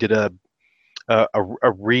films. We did a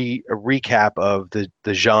recap of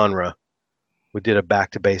the genre. We did a back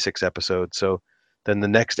to basics episode. So then the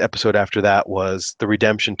next episode after that was the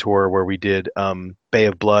Redemption Tour, where we did Bay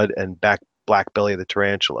of Blood and Black Belly of the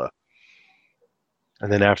Tarantula.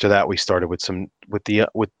 And then after that, we started with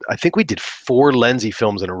I think we did 4 Lenzi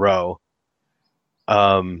films in a row.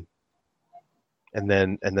 And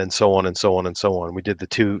then so on and so on and so on. We did the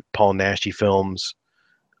 2 Paul Naschy films.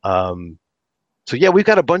 So yeah, we've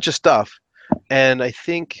got a bunch of stuff, and I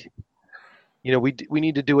think we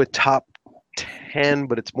need to do a top 10,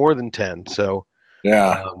 but it's more than 10. So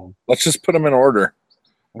yeah, let's just put them in order.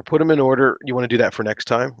 We'll put them in order. You want to do that for next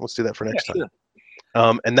time? Let's do that for next time. Sure.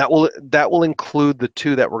 And that will include the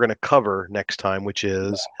 2 that we're going to cover next time, which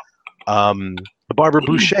is the Barbara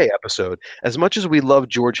Boucher episode. As much as we love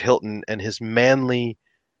George Hilton and his manly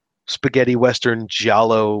spaghetti western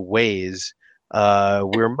giallo ways,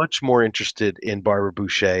 we're much more interested in Barbara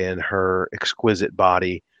Boucher and her exquisite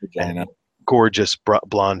body and gorgeous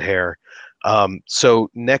blonde hair. So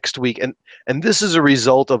next week, and this is a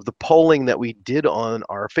result of the polling that we did on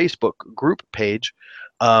our Facebook group page,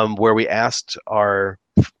 where we asked our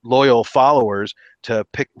loyal followers to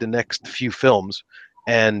pick the next few films.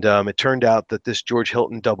 And it turned out that this George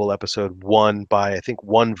Hilton double episode won by, I think,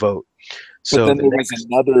 1 vote. So but then there was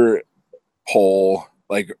another poll,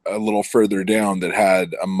 like a little further down, that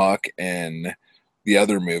had Amok and the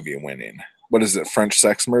other movie winning. What is it, French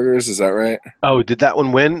Sex Murders? Is that right? Oh, did that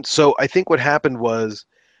one win? So I think what happened was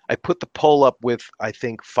I put the poll up with, I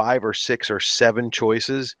think, 5 or 6 or 7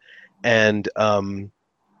 choices. And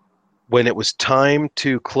when it was time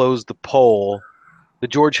to close the poll, the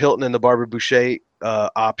George Hilton and the Barbara Boucher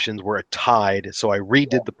options were tied, so I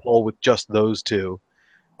redid the poll with just those 2,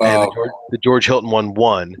 and the George Hilton one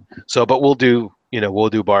won. So, but we'll do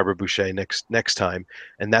Barbara Boucher next time,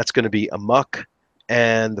 and that's going to be Amok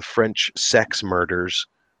and the French Sex Murders.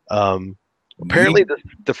 Apparently,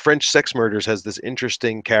 the French Sex Murders has this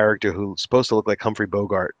interesting character who's supposed to look like Humphrey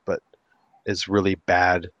Bogart, but is really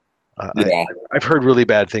bad. I've heard really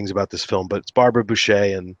bad things about this film, but it's Barbara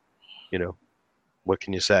Boucher, and what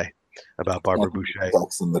can you say about Barbara Boucher?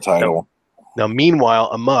 That's in the title. Now, meanwhile,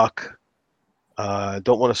 Amok,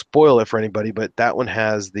 don't want to spoil it for anybody, but that one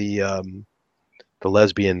has the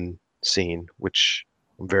lesbian scene, which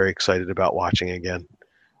I'm very excited about watching again,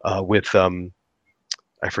 with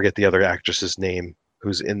I forget the other actress's name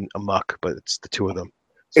who's in Amok, but it's the 2 of them.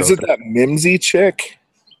 So is it that Mimsy chick?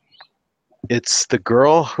 It's the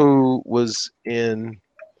girl who was in...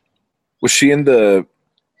 Was she in the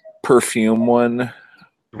perfume one?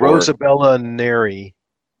 Rosabella Neri.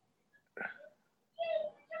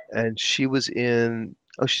 And she was in...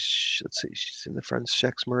 let's see. She's in the French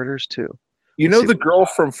Sex Murders, too. You know the girl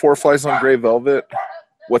from Four Flies on Grey Velvet?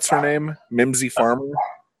 What's her name? Mimsy Farmer?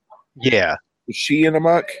 Yeah. Is she in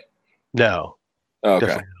Amok? No. Okay.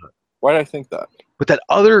 Definitely not. Why did I think that? But that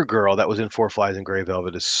other girl that was in Four Flies and Grey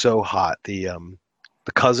Velvet is so hot. The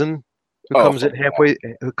cousin who comes in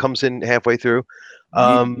halfway through.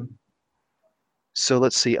 So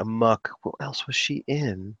let's see, Amok. What else was she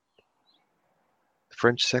in?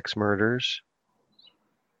 French Sex Murders.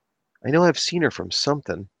 I know I've seen her from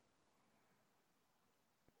something.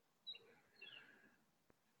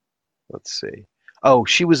 Let's see. Oh,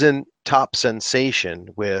 she was in Top Sensation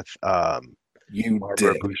with Barbara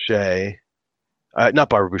Boucher. Not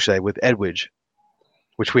Barbara Boucher, with Edwidge,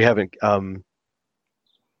 which we haven't done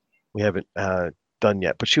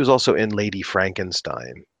yet. But she was also in Lady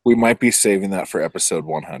Frankenstein. We might be saving that for episode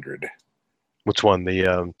 100. Which one?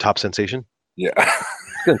 The Top Sensation? Yeah.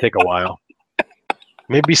 It's gonna take a while.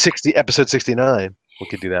 Maybe episode 69. We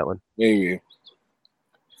could do that one. Maybe.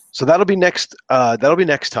 So that'll be next. That'll be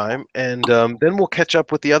next time, and then we'll catch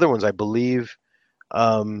up with the other ones. I believe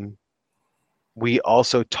we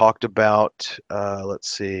also talked about.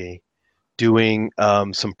 Let's see, doing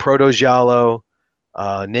some Proto Giallo,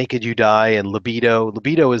 Naked You Die, and Libido.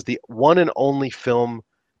 Libido is the one and only film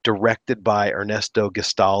directed by Ernesto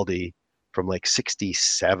Gastaldi from like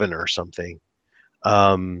 '67 or something.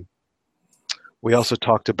 We also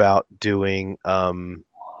talked about doing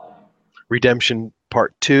Redemption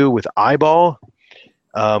Part 2 with Eyeball,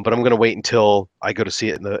 but I'm going to wait until I go to see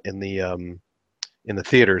it in the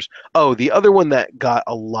theaters. Oh, the other one that got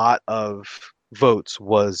a lot of votes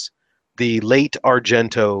was the late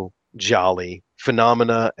Argento Jolly,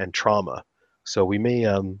 Phenomena and Trauma. So we may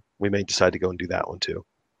decide to go and do that one too.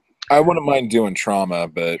 I wouldn't mind doing Trauma,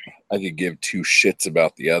 but I could give two shits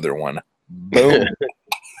about the other one. Boom.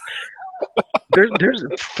 There's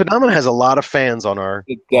Phenomena has a lot of fans on our.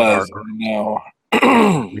 It does.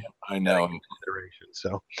 I know.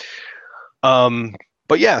 So,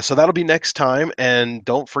 but yeah, so that'll be next time, and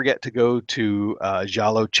don't forget to go to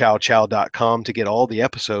giallociaociao.com to get all the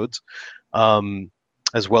episodes,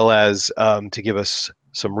 as well as to give us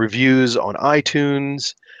some reviews on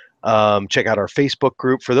iTunes. Check out our Facebook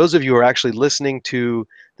group. For those of you who are actually listening to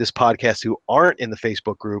this podcast who aren't in the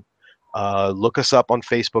Facebook group, look us up on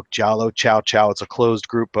Facebook, Giallo Ciao Ciao. It's a closed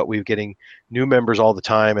group, but we're getting new members all the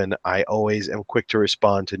time, and I always am quick to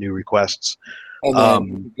respond to new requests. And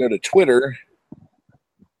then go to Twitter,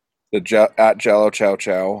 at Giallo Ciao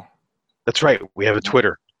Ciao. That's right. We have a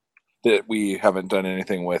Twitter that we haven't done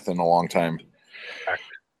anything with in a long time.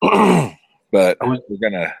 But we're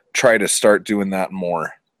going to try to start doing that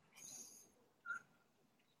more.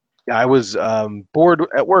 I was bored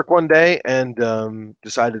at work one day and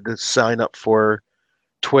decided to sign up for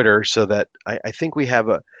Twitter so that I think we have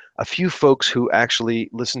a few folks who actually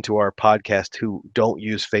listen to our podcast who don't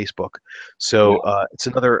use Facebook. So it's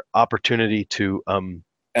another opportunity to... and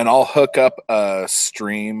I'll hook up a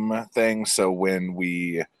stream thing so when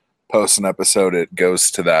we post an episode, it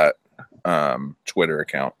goes to that Twitter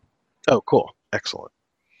account. Oh, cool. Excellent.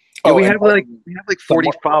 Yeah, we have like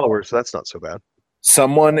 40 followers, so that's not so bad.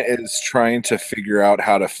 Someone is trying to figure out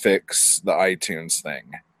how to fix the iTunes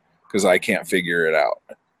thing because I can't figure it out.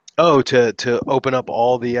 Oh, to open up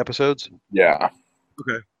all the episodes? Yeah.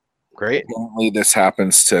 Okay. Great. Apparently this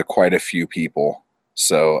happens to quite a few people.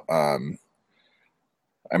 So I'm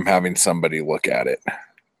having somebody look at it.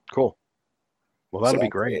 Cool. Well, that'll be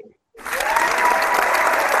great.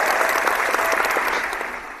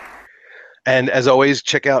 And as always,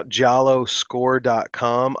 check out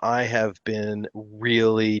gialloscore.com. I have been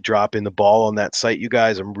really dropping the ball on that site, you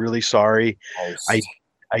guys. I'm really sorry. Nice.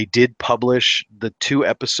 I did publish the 2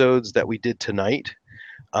 episodes that we did tonight.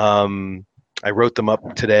 I wrote them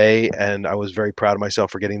up today, and I was very proud of myself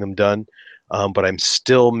for getting them done. But I'm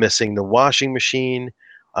still missing the washing machine,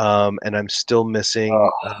 and I'm still missing...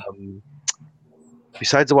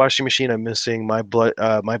 besides the washing machine, I'm missing My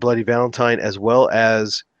Bloody Valentine, as well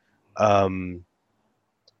as...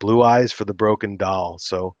 Blue Eyes for the Broken Doll.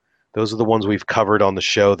 So those are the ones we've covered on the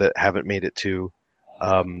show that haven't made it to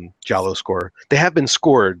Giallo Score. They have been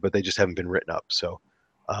scored, but they just haven't been written up. So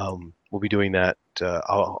we'll be doing that.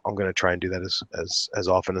 I'm going to try and do that as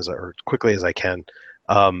often or quickly as I can.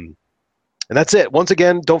 And that's it. Once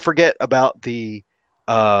again, don't forget about the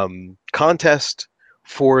contest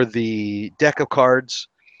for the deck of cards.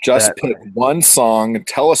 Just pick one song,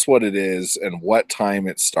 tell us what it is, and what time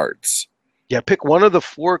it starts. Yeah, pick one of the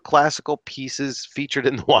 4 classical pieces featured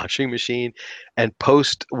in the washing machine and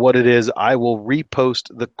post what it is. I will repost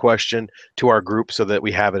the question to our group so that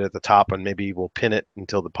we have it at the top, and maybe we'll pin it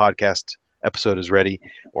until the podcast episode is ready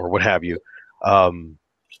or what have you.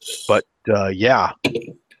 But Yeah.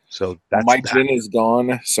 So that's My that. gin is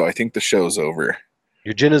gone, so I think the show's over.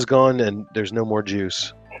 Your gin is gone, and there's no more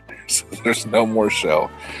juice. So there's no more show.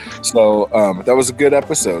 So that was a good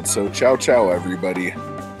episode. So ciao, ciao, everybody.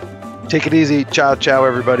 Take it easy. Ciao, ciao,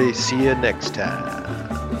 everybody. See you next time.